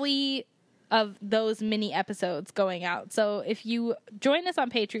monthly of those mini episodes going out. So if you join us on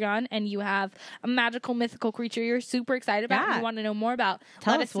Patreon and you have a magical mythical creature you're super excited about and Yeah. you want to know more about,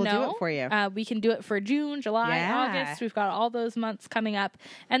 Tell let us, us we'll do know. it for you. We can do it for June, July, Yeah. August. We've got all those months coming up.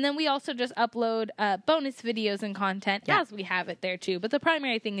 And then we also just upload bonus videos and content Yeah. as we have it there too. But the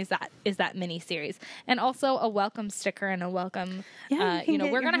primary thing is that mini series. And also a welcome sticker and a welcome Yeah, you can get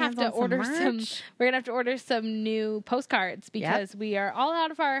we're your gonna have hands to on some order merch. we're gonna have to order some new postcards because we are all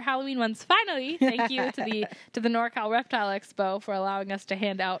out of our Halloween ones. Finally, thank you to the NorCal Reptile Expo for allowing us to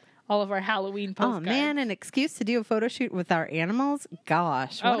hand out all of our Halloween Oh postcards. man, an excuse to do a photo shoot with our animals?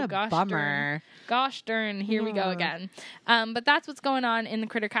 Gosh, what a bummer. Gosh darn, here we go Yeah. again. But that's what's going on in the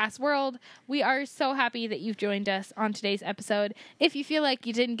Crittercast world. We are so happy that you've joined us on today's episode. If you feel like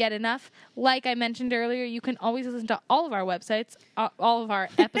you didn't get enough, like I mentioned earlier, you can always listen to all of our websites, all of our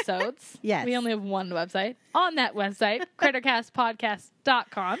episodes. Yes. We only have one website. On that website,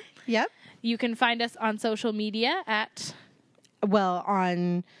 crittercastpodcast.com. Yep. You can find us on social media at Well,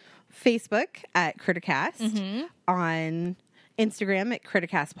 on Facebook at Crittercast, Mm-hmm. on Instagram at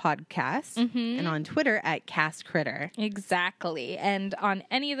Crittercast Podcast, Mm-hmm. and on Twitter at Cast Critter. Exactly. And on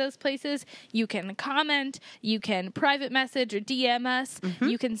any of those places, you can comment, you can private message or DM us, Mm-hmm.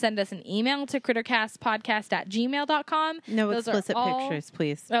 you can send us an email to crittercastpodcast@gmail.com. No Those are explicit all- pictures,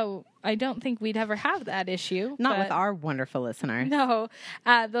 please. Oh, I don't think we'd ever have that issue. Not but- with our wonderful listeners. No,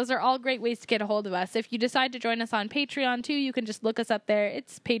 those are all great ways to get a hold of us. If you decide to join us on Patreon too, you can just look us up there.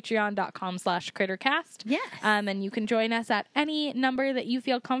 It's patreon.com/crittercast. Yes. And you can join us at any number that you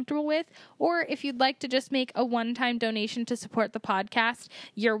feel comfortable with. Or if you'd like to just make a one-time donation to support the podcast,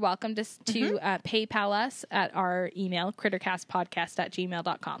 you're welcome to PayPal us at our email,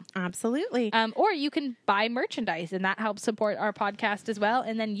 crittercastpodcast@gmail.com. Absolutely. Or you can buy merchandise, and that helps support our podcast as well.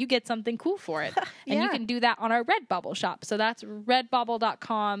 And then you get something cool for it. And you Yeah. can do that on our Redbubble shop. So that's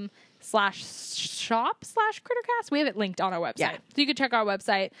redbubble.com/shop/Crittercast. We have it linked on our website. Yeah. So you can check our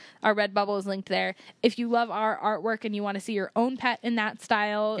website. Our Redbubble is linked there. If you love our artwork and you want to see your own pet in that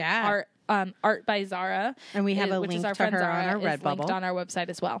style, Yeah. Art by Zara. And we have a which is link our to friend her Zara, on our is linked Redbubble. on our website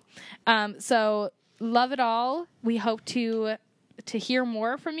as well. So love it all. We hope to hear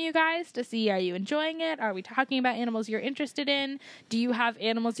more from you guys, to see, are you enjoying it? Are we talking about animals you're interested in? Do you have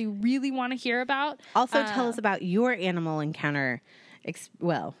animals you really want to hear about? Also, tell us about your animal encounter.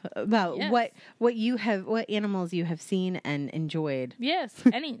 About Yes. what animals you have seen and enjoyed. Yes,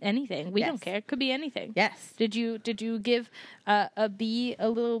 anything. We Yes. don't care. It could be anything. Yes. Did you give a bee a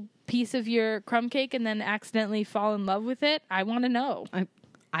little piece of your crumb cake and then accidentally fall in love with it? I want to know.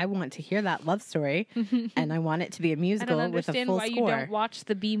 I want to hear that love story, and I want it to be a I musical don't with a understand full why score. you don't watch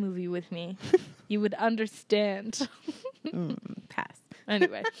the Bee movie with me. You would understand. Pass.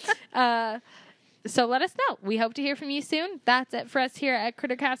 Anyway, so let us know. We hope to hear from you soon. That's it for us here at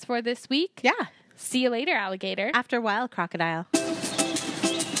Crittercast for this week. Yeah. See you later, alligator. After a while, crocodile.